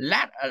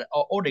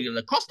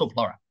the costal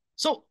pleura.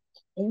 So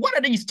what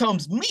do these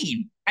terms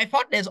mean? I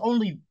thought there's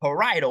only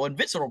parietal and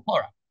visceral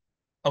pleura.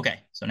 Okay,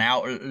 so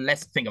now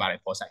let's think about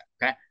it for a second,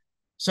 okay?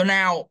 So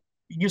now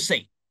you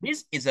see,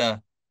 this is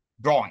a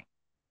drawing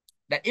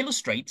that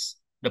illustrates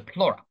the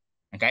pleura,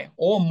 okay?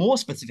 Or more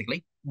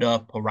specifically, the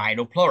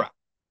parietal pleura,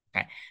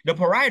 okay? The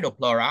parietal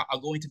pleura are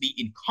going to be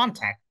in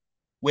contact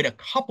with a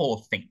couple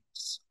of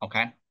things,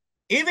 okay?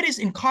 If it is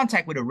in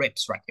contact with the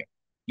ribs right here,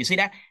 you see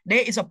that? There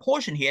is a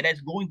portion here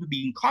that's going to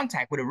be in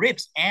contact with the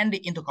ribs and the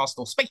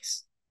intercostal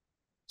space.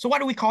 So what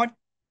do we call it?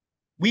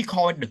 We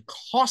call it the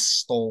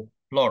costal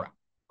pleura,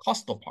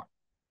 costal part,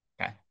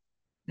 okay?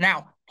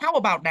 Now, how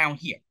about down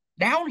here?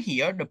 Down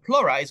here, the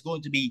pleura is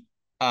going to be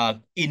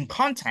in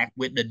contact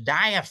with the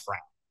diaphragm.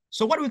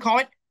 So what do we call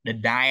it? The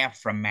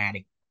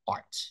diaphragmatic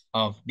part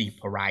of the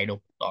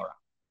parietal pleura,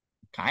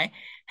 okay?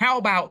 How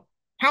about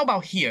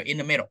here in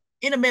the middle?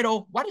 In the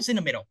middle, what is in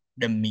the middle?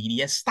 The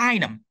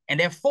mediastinum. And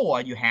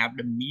therefore, you have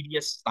the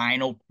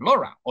mediastinal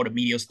pleura, or the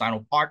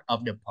mediastinal part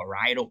of the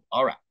parietal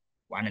pleura.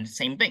 One and the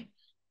same thing.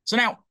 So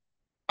now,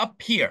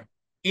 up here,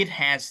 it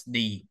has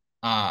the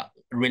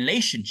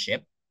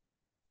relationship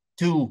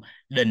to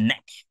the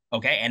neck,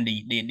 okay, and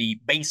the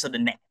base of the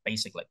neck,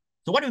 basically.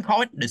 So what do we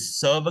call it? The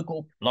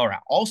cervical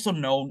pleura, also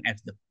known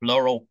as the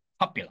pleural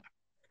cupula.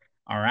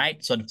 All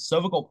right, so the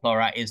cervical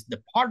pleura is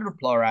the part of the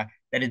pleura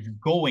that is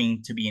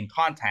going to be in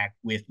contact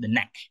with the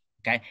neck,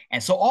 okay?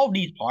 And so all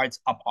these parts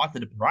are parts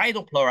of the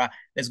parietal pleura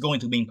that's going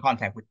to be in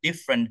contact with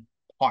different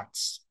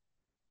parts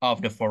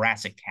of the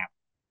thoracic cavity.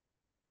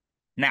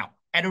 Now,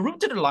 at the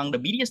root of the lung, the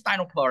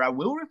mediastinal pleura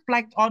will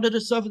reflect onto the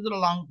surface of the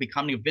lung,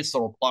 becoming a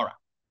visceral pleura.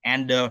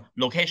 And the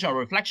location of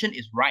reflection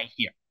is right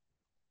here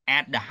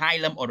at the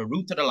hilum or the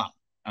root of the lung,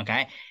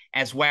 okay?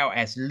 As well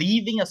as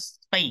leaving a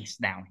space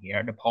down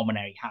here, the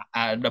pulmonary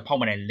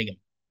ligament,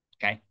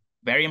 okay?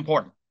 Very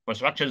important for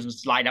structures to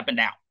slide up and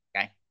down,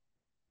 okay?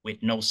 With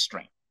no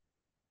strain.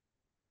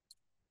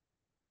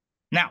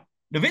 Now,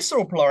 the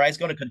visceral pleura is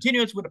going to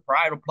continue with the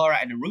parietal pleura,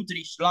 and the root of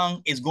each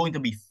lung is going to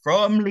be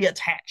firmly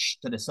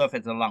attached to the surface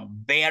of the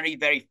lung. Very,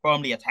 very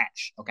firmly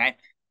attached, okay?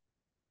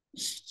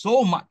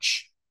 So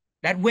much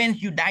that when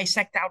you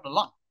dissect out the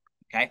lung,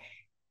 okay,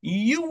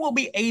 you will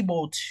be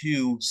able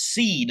to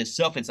see the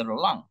surface of the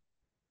lung.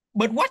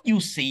 But what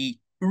you see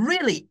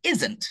really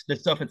isn't the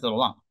surface of the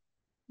lung,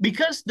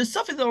 because the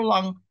surface of the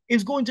lung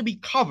is going to be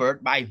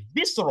covered by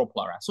visceral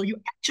pleura. So you're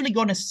actually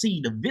going to see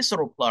the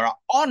visceral pleura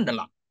on the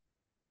lung.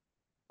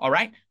 All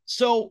right,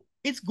 so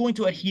it's going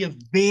to adhere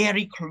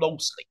very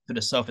closely to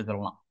the surface of the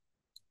lung.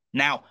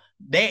 Now,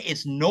 there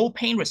is no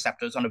pain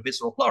receptors on the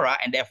visceral pleura,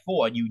 and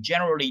therefore you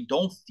generally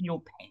don't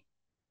feel pain,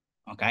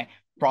 okay,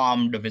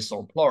 from the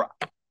visceral pleura.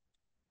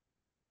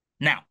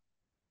 Now,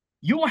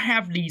 you will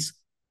have these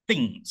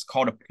things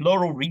called the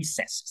pleural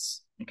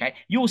recesses, okay?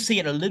 You will see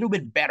it a little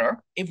bit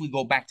better if we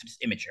go back to this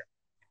image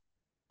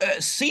here.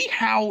 See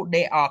how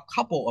there are a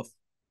couple of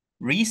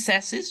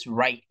recesses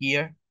right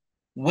here,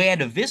 where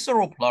the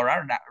visceral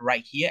pleura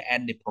right here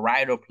and the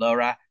parietal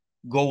pleura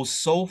go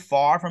so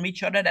far from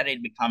each other that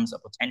it becomes a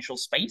potential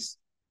space.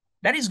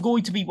 That is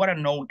going to be what are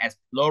known as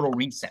pleural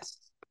recesses,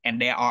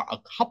 and there are a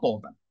couple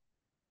of them,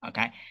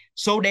 okay?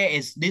 So there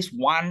is this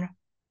one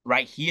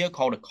right here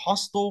called the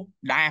costal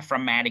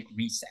diaphragmatic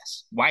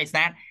recess. Why is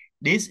that?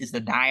 This is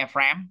the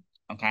diaphragm,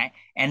 okay?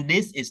 And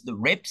this is the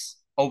ribs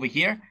over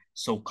here.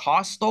 So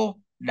costal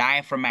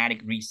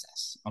diaphragmatic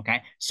recess,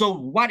 okay? So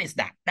what is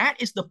that? That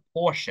is the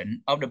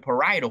portion of the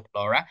parietal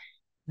pleura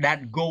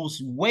that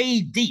goes way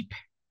deep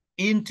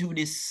into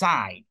the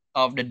side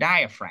of the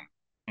diaphragm,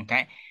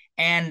 okay?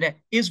 And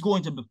is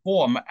going to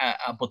form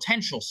a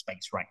potential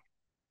space, right?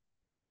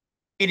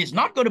 It is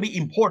not going to be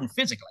important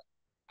physically,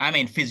 I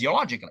mean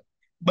physiologically,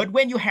 but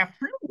when you have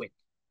fluid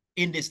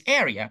in this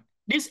area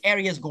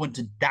is going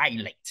to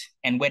dilate.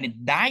 And when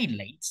it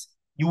dilates,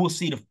 you will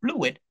see the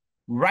fluid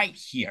right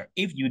here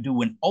if you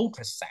do an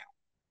ultrasound,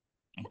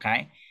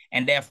 okay?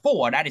 And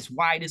therefore, that is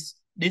why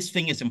this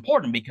thing is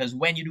important, because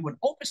when you do an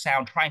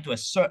ultrasound trying to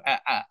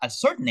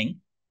ascertaining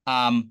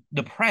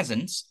the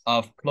presence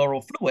of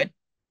pleural fluid,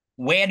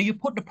 where do you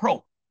put the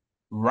probe?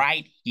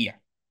 Right here,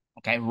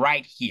 okay?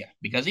 Right here.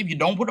 Because if you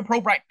don't put the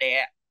probe right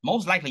there,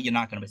 most likely you're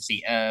not going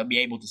to be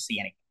able to see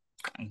anything.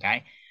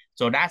 Okay,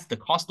 so that's the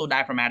costal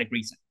diaphragmatic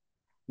recess.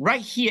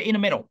 Right here in the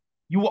middle,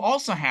 you will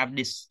also have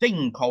this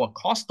thing called a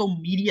costal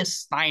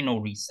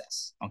mediastinal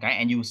recess. Okay,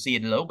 and you will see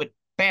it a little bit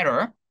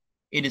better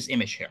in this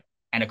image here.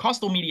 And the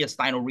costal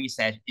mediastinal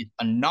recess is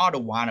another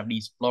one of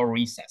these pleural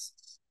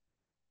recesses.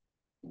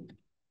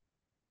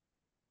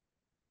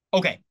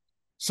 Okay,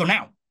 so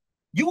now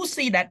you will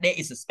see that there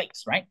is a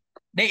space, right?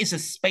 There is a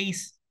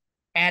space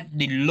at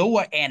the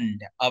lower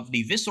end of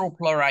the visceral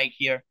pleura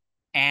here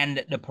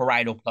and the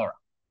parietal pleura.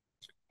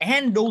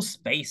 And those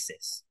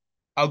spaces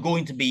are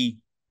going to be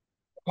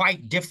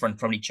quite different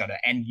from each other.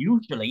 And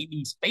usually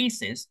these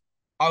spaces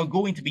are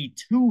going to be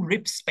two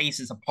rib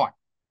spaces apart.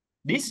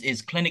 This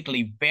is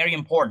clinically very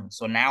important.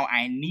 So now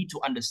I need to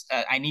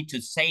understand, I need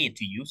to say it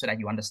to you so that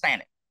you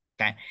understand it.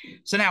 Okay.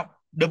 So now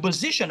the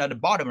position of the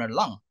bottom of the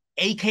lung,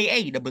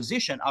 aka the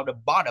position of the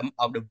bottom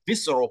of the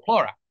visceral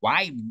pleura.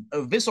 Why?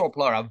 Visceral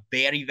pleura are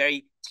very,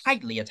 very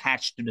tightly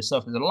attached to the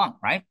surface of the lung,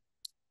 right?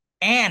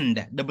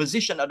 And the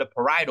position of the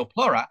parietal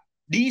pleura,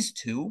 these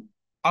two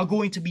are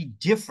going to be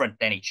different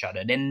than each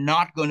other. They're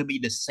not going to be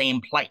the same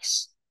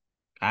place.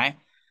 Okay.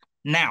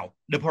 Now,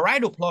 the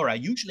parietal pleura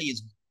usually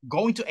is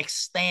going to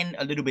extend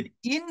a little bit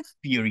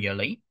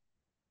inferiorly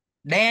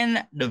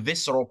than the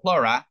visceral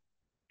pleura,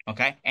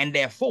 okay? And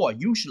therefore,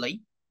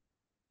 usually,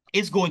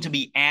 it's going to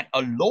be at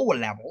a lower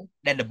level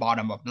than the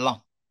bottom of the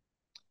lung.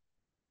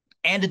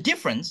 And the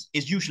difference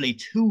is usually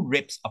two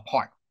ribs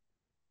apart.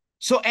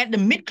 So at the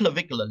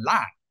midclavicular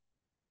line,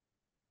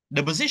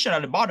 the position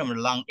of the bottom of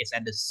the lung is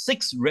at the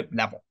 6th rib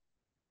level.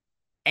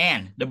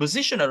 And the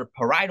position of the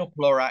parietal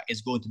pleura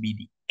is going to be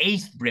the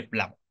 8th rib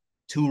level,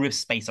 2 ribs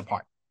space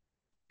apart.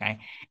 Okay.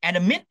 At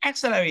the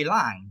mid-axillary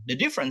line, the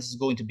difference is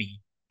going to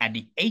be at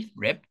the 8th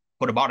rib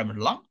for the bottom of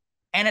the lung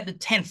and at the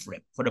 10th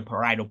rib for the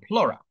parietal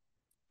pleura.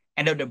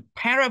 And at the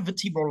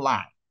paravertebral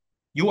line,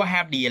 you will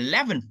have the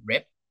 11th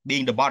rib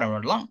being the bottom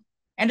of the lung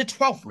and the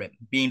 12th rib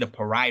being the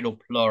parietal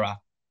pleura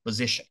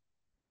position.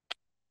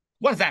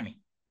 What does that mean?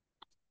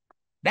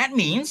 That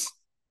means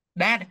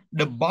that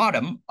the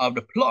bottom of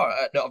the pleura,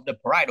 of the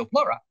parietal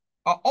pleura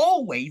are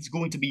always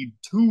going to be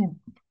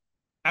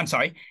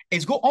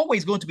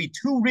always going to be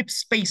 2 rib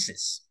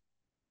spaces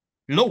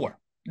lower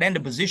than the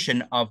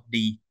position of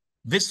the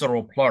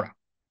visceral pleura.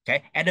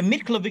 Okay, at the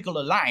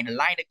midclavicular line, the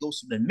line that goes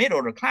to the middle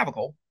of the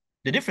clavicle,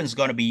 the difference is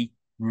going to be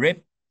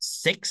rib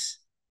 6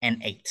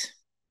 and 8.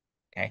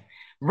 Okay,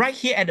 right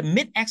here at the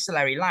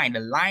mid-axillary line, the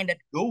line that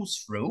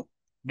goes through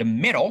the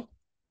middle,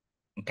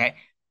 okay,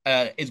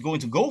 is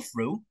going to go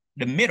through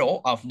the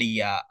middle of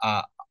the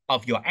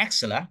of your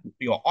axilla,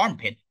 your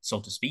armpit, so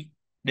to speak.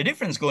 The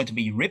difference is going to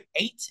be rib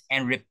 8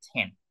 and rib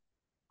 10.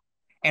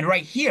 And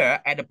right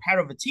here at the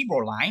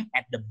paravertebral line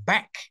at the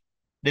back,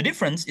 the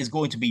difference is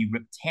going to be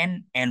rib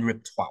 10 and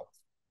rib 12.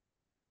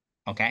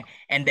 Okay.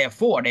 And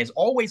therefore, there's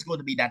always going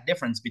to be that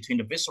difference between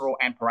the visceral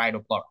and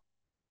parietal pleura.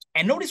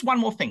 And notice one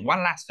more thing, one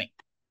last thing.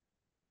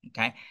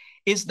 Okay.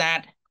 Is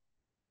that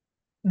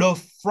the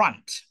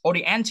front or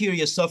the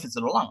anterior surface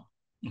of the lung,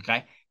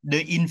 okay,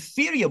 the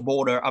inferior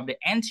border of the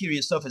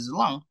anterior surface of the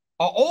lung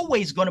are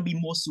always going to be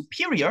more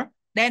superior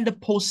than the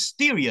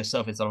posterior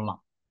surface of the lung.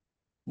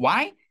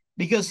 Why?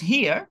 Because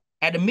here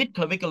at the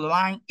midclavicular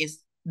line is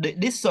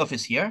this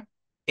surface here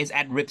is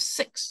at rib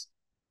 6,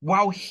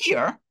 while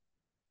here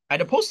at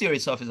the posterior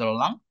surface of the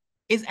lung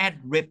is at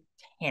rib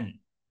 10.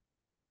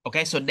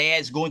 Okay, so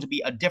there's going to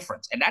be a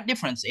difference, and that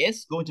difference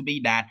is going to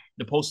be that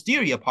the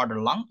posterior part of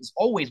the lung is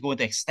always going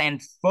to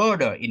extend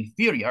further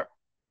inferior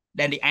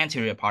than the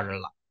anterior part of the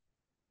lung.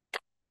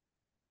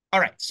 All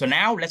right, so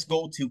now let's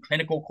go to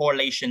clinical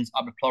correlations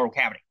of the pleural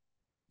cavity.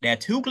 There are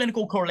 2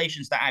 clinical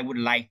correlations that I would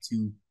like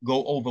to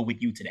go over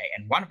with you today,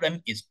 and one of them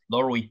is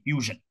pleural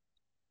effusion.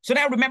 So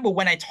now remember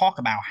when I talk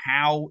about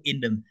how in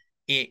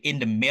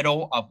the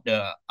middle of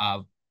the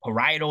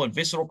parietal and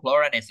visceral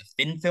pleura, there's a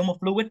thin film of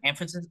fluid,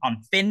 emphasis on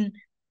thin,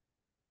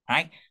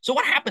 right? So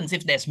what happens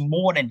if there's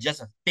more than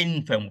just a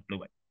thin film of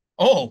fluid?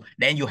 Oh,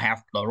 then you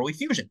have pleural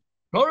effusion.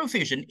 Pleural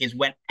effusion is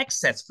when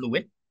excess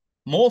fluid,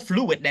 more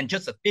fluid than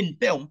just a thin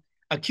film,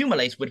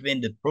 accumulates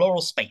within the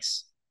pleural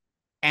space.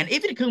 And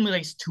if it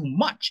accumulates too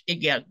much,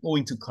 it is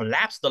going to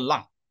collapse the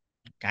lung,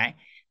 okay?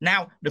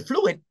 Now, the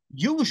fluid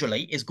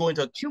usually is going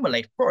to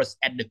accumulate first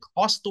at the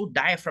costal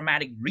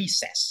diaphragmatic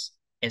recess,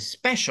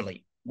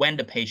 especially when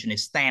the patient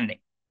is standing,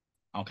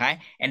 okay?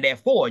 And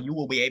therefore, you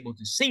will be able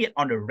to see it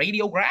on the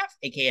radiograph,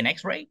 aka an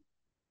X-ray,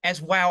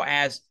 as well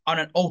as on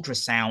an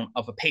ultrasound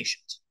of a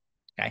patient,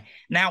 okay?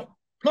 Now,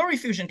 pleural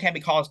effusion can be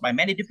caused by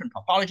many different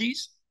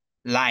pathologies,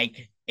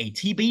 like a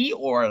TB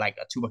or like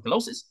a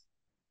tuberculosis,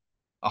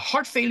 a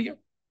heart failure,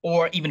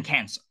 or even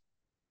cancer.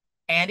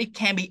 And it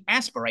can be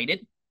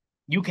aspirated.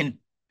 You can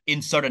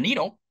insert a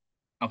needle,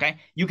 okay?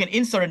 You can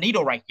insert a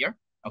needle right here,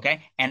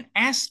 okay? And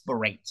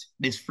aspirate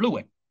this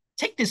fluid.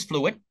 Take this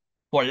fluid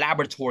for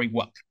laboratory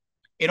work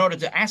in order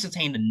to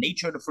ascertain the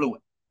nature of the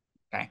fluid,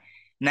 okay?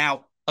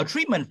 Now, a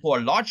treatment for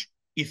a large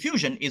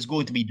effusion is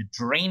going to be the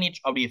drainage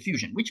of the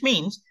effusion, which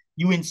means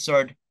you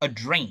insert a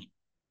drain,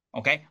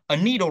 okay, a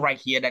needle right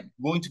here that's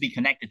going to be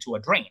connected to a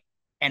drain.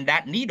 And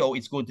that needle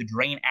is going to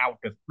drain out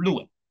the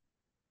fluid,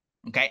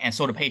 okay? And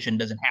so the patient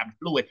doesn't have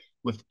fluid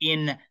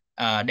within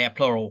their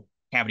pleural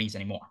cavities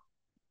anymore,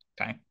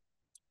 okay?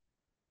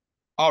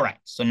 All right,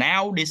 so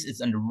now this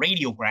is a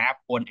radiograph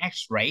or an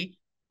x-ray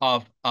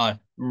of a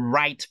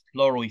right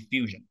pleural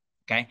effusion,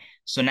 okay?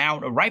 So now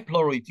the right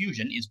pleural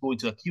effusion is going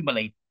to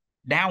accumulate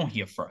down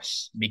here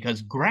first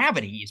because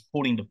gravity is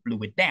pulling the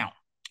fluid down,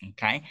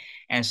 okay?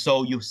 And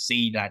so you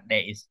see that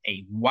there is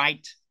a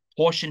white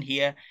portion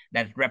here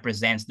that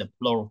represents the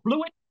pleural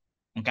fluid,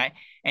 okay?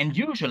 And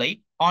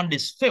usually on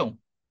this film,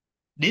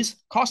 this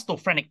costal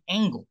phrenic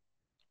angle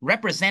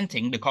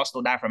representing the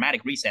costal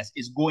diaphragmatic recess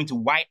is going to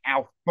white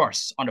out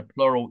first on the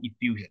pleural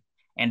effusion.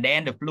 And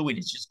then the fluid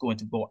is just going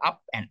to go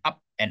up and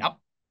up and up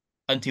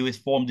until it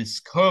forms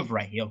this curve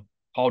right here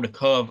called the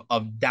curve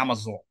of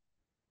Damasor.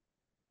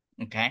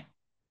 Okay,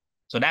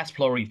 so that's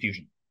pleural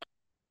effusion.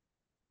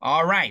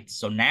 All right,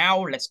 so now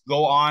let's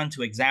go on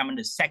to examine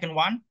the second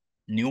one,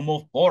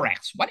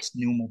 pneumothorax. What is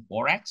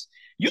pneumothorax?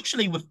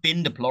 Usually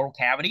within the pleural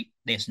cavity,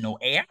 there's no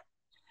air.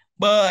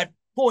 But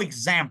for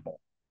example,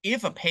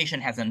 if a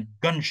patient has a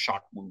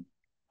gunshot wound,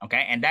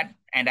 okay, and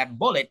that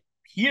bullet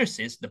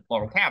pierces the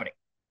pleural cavity,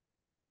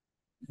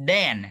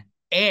 then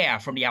air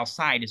from the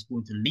outside is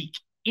going to leak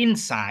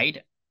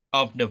inside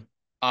of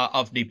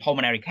the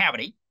pulmonary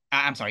cavity.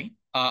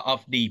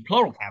 Of the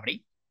pleural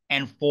cavity,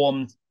 and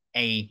forms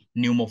a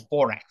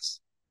pneumothorax.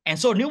 And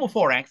so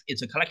pneumothorax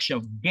is a collection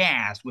of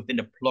gas within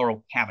the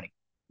pleural cavity.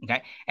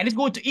 Okay, and it's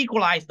going to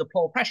equalize the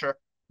pleural pressure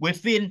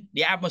within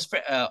the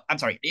atmosphere.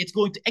 It's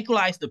going to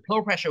equalize the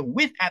pleural pressure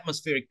with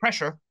atmospheric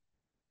pressure.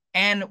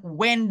 And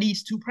when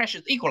these two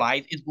pressures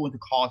equalize, it's going to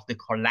cause the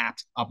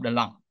collapse of the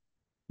lung,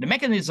 the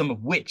mechanism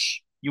of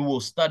which you will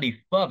study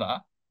further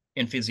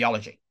in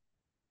physiology.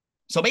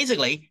 So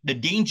basically, the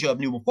danger of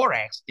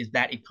pneumothorax is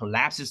that it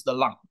collapses the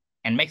lung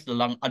and makes the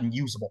lung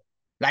unusable.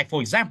 Like,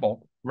 for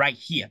example, right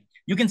here,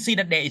 you can see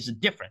that there is a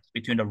difference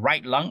between the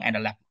right lung and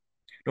the left.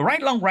 The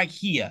right lung right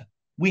here,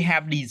 we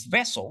have these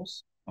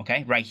vessels,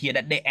 okay, right here,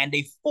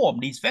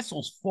 these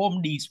vessels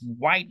form these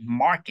white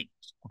markings,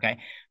 okay?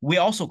 We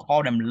also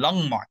call them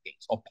lung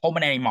markings or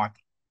pulmonary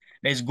markings.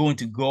 That's going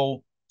to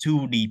go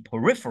to the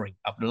periphery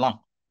of the lung,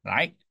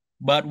 right?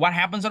 But what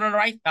happens on the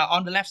right,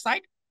 on the left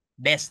side?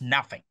 There's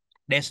nothing.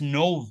 There's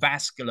no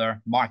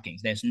vascular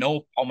markings. There's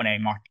no pulmonary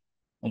marking.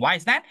 Why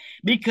is that?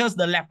 Because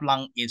the left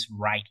lung is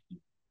right here,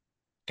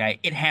 okay?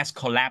 It has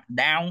collapsed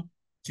down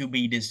to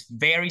be this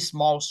very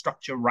small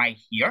structure right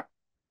here.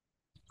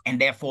 And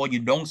therefore, you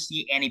don't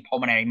see any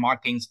pulmonary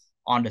markings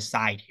on the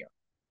side here,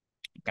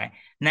 okay?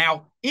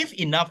 Now, if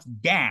enough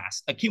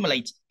gas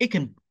accumulates, it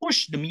can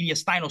push the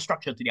mediastinal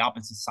structure to the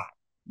opposite side,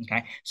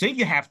 okay? So if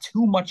you have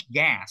too much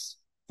gas,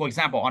 for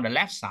example, on the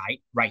left side,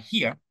 right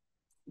here,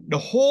 the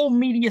whole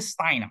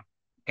mediastinum,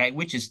 okay,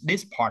 which is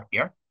this part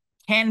here,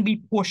 can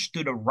be pushed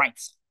to the right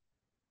side,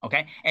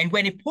 okay? And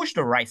when it pushed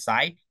to the right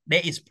side,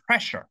 there is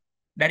pressure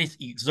that is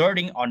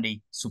exerting on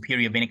the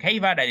superior vena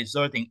cava, that is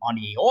exerting on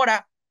the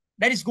aorta,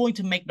 that is going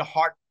to make the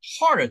heart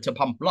harder to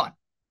pump blood.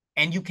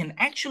 And you can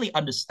actually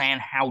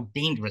understand how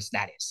dangerous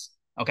that is,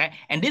 okay?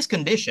 And this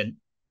condition,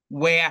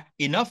 where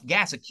enough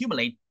gas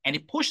accumulates and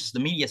it pushes the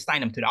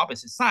mediastinum to the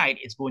opposite side,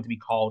 is going to be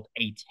called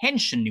a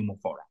tension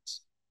pneumothorax.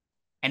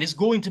 And it's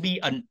going to be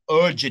an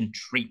urgent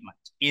treatment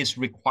is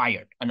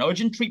required. An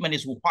urgent treatment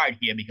is required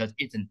here because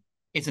it's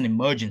an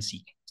emergency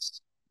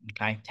case,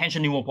 okay?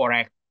 Tension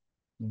pneumothorax,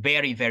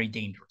 very, very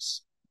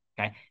dangerous,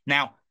 okay?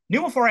 Now,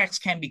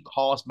 pneumothorax can be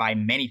caused by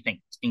many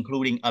things,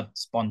 including a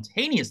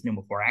spontaneous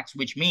pneumothorax,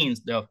 which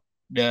means the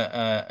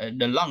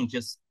lung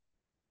just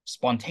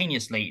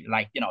spontaneously,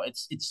 like, you know,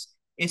 it's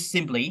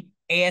simply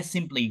air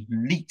simply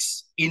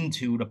leaks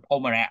into the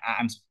pulmonary,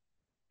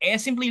 air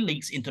simply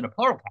leaks into the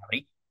pleural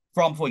cavity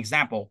from, for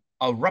example,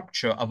 a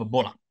rupture of a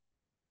bulla.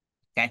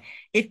 Okay,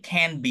 it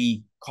can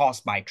be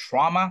caused by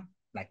trauma,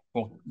 like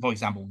for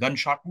example,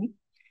 gunshot wound.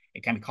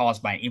 It can be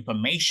caused by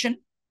inflammation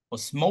or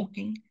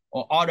smoking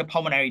or other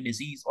pulmonary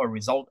disease or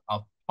result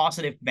of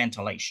positive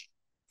ventilation.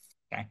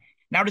 Okay,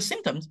 now the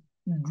symptoms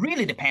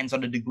really depends on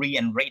the degree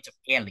and rate of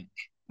air leak.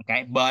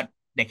 Okay, but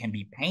there can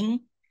be pain,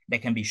 there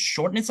can be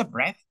shortness of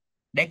breath,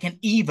 there can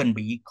even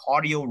be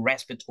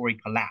cardiorespiratory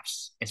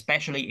collapse,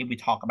 especially if we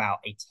talk about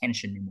a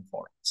tension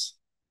pneumothorax.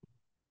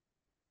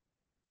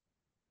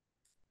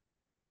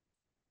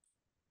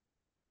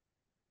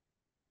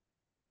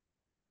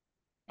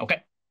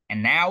 Okay,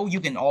 and now you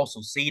can also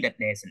see that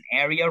there's an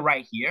area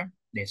right here.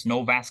 There's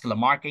no vascular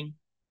marking.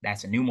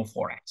 That's a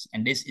pneumothorax,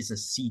 and this is a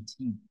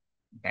CT.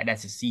 Okay,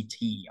 that's a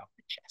CT of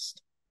the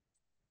chest.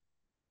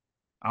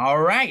 All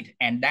right,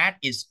 and that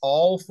is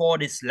all for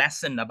this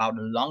lesson about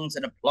the lungs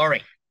and the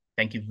pleurae.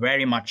 Thank you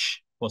very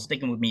much for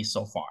sticking with me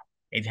so far.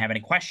 If you have any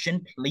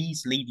question,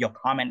 please leave your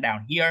comment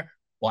down here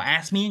or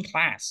ask me in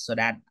class so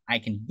that I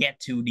can get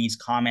to these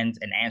comments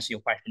and answer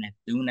your question as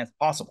soon as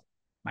possible.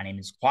 My name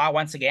is Kwa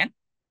once again,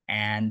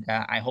 and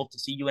I hope to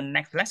see you in the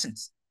next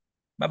lessons.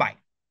 Bye-bye.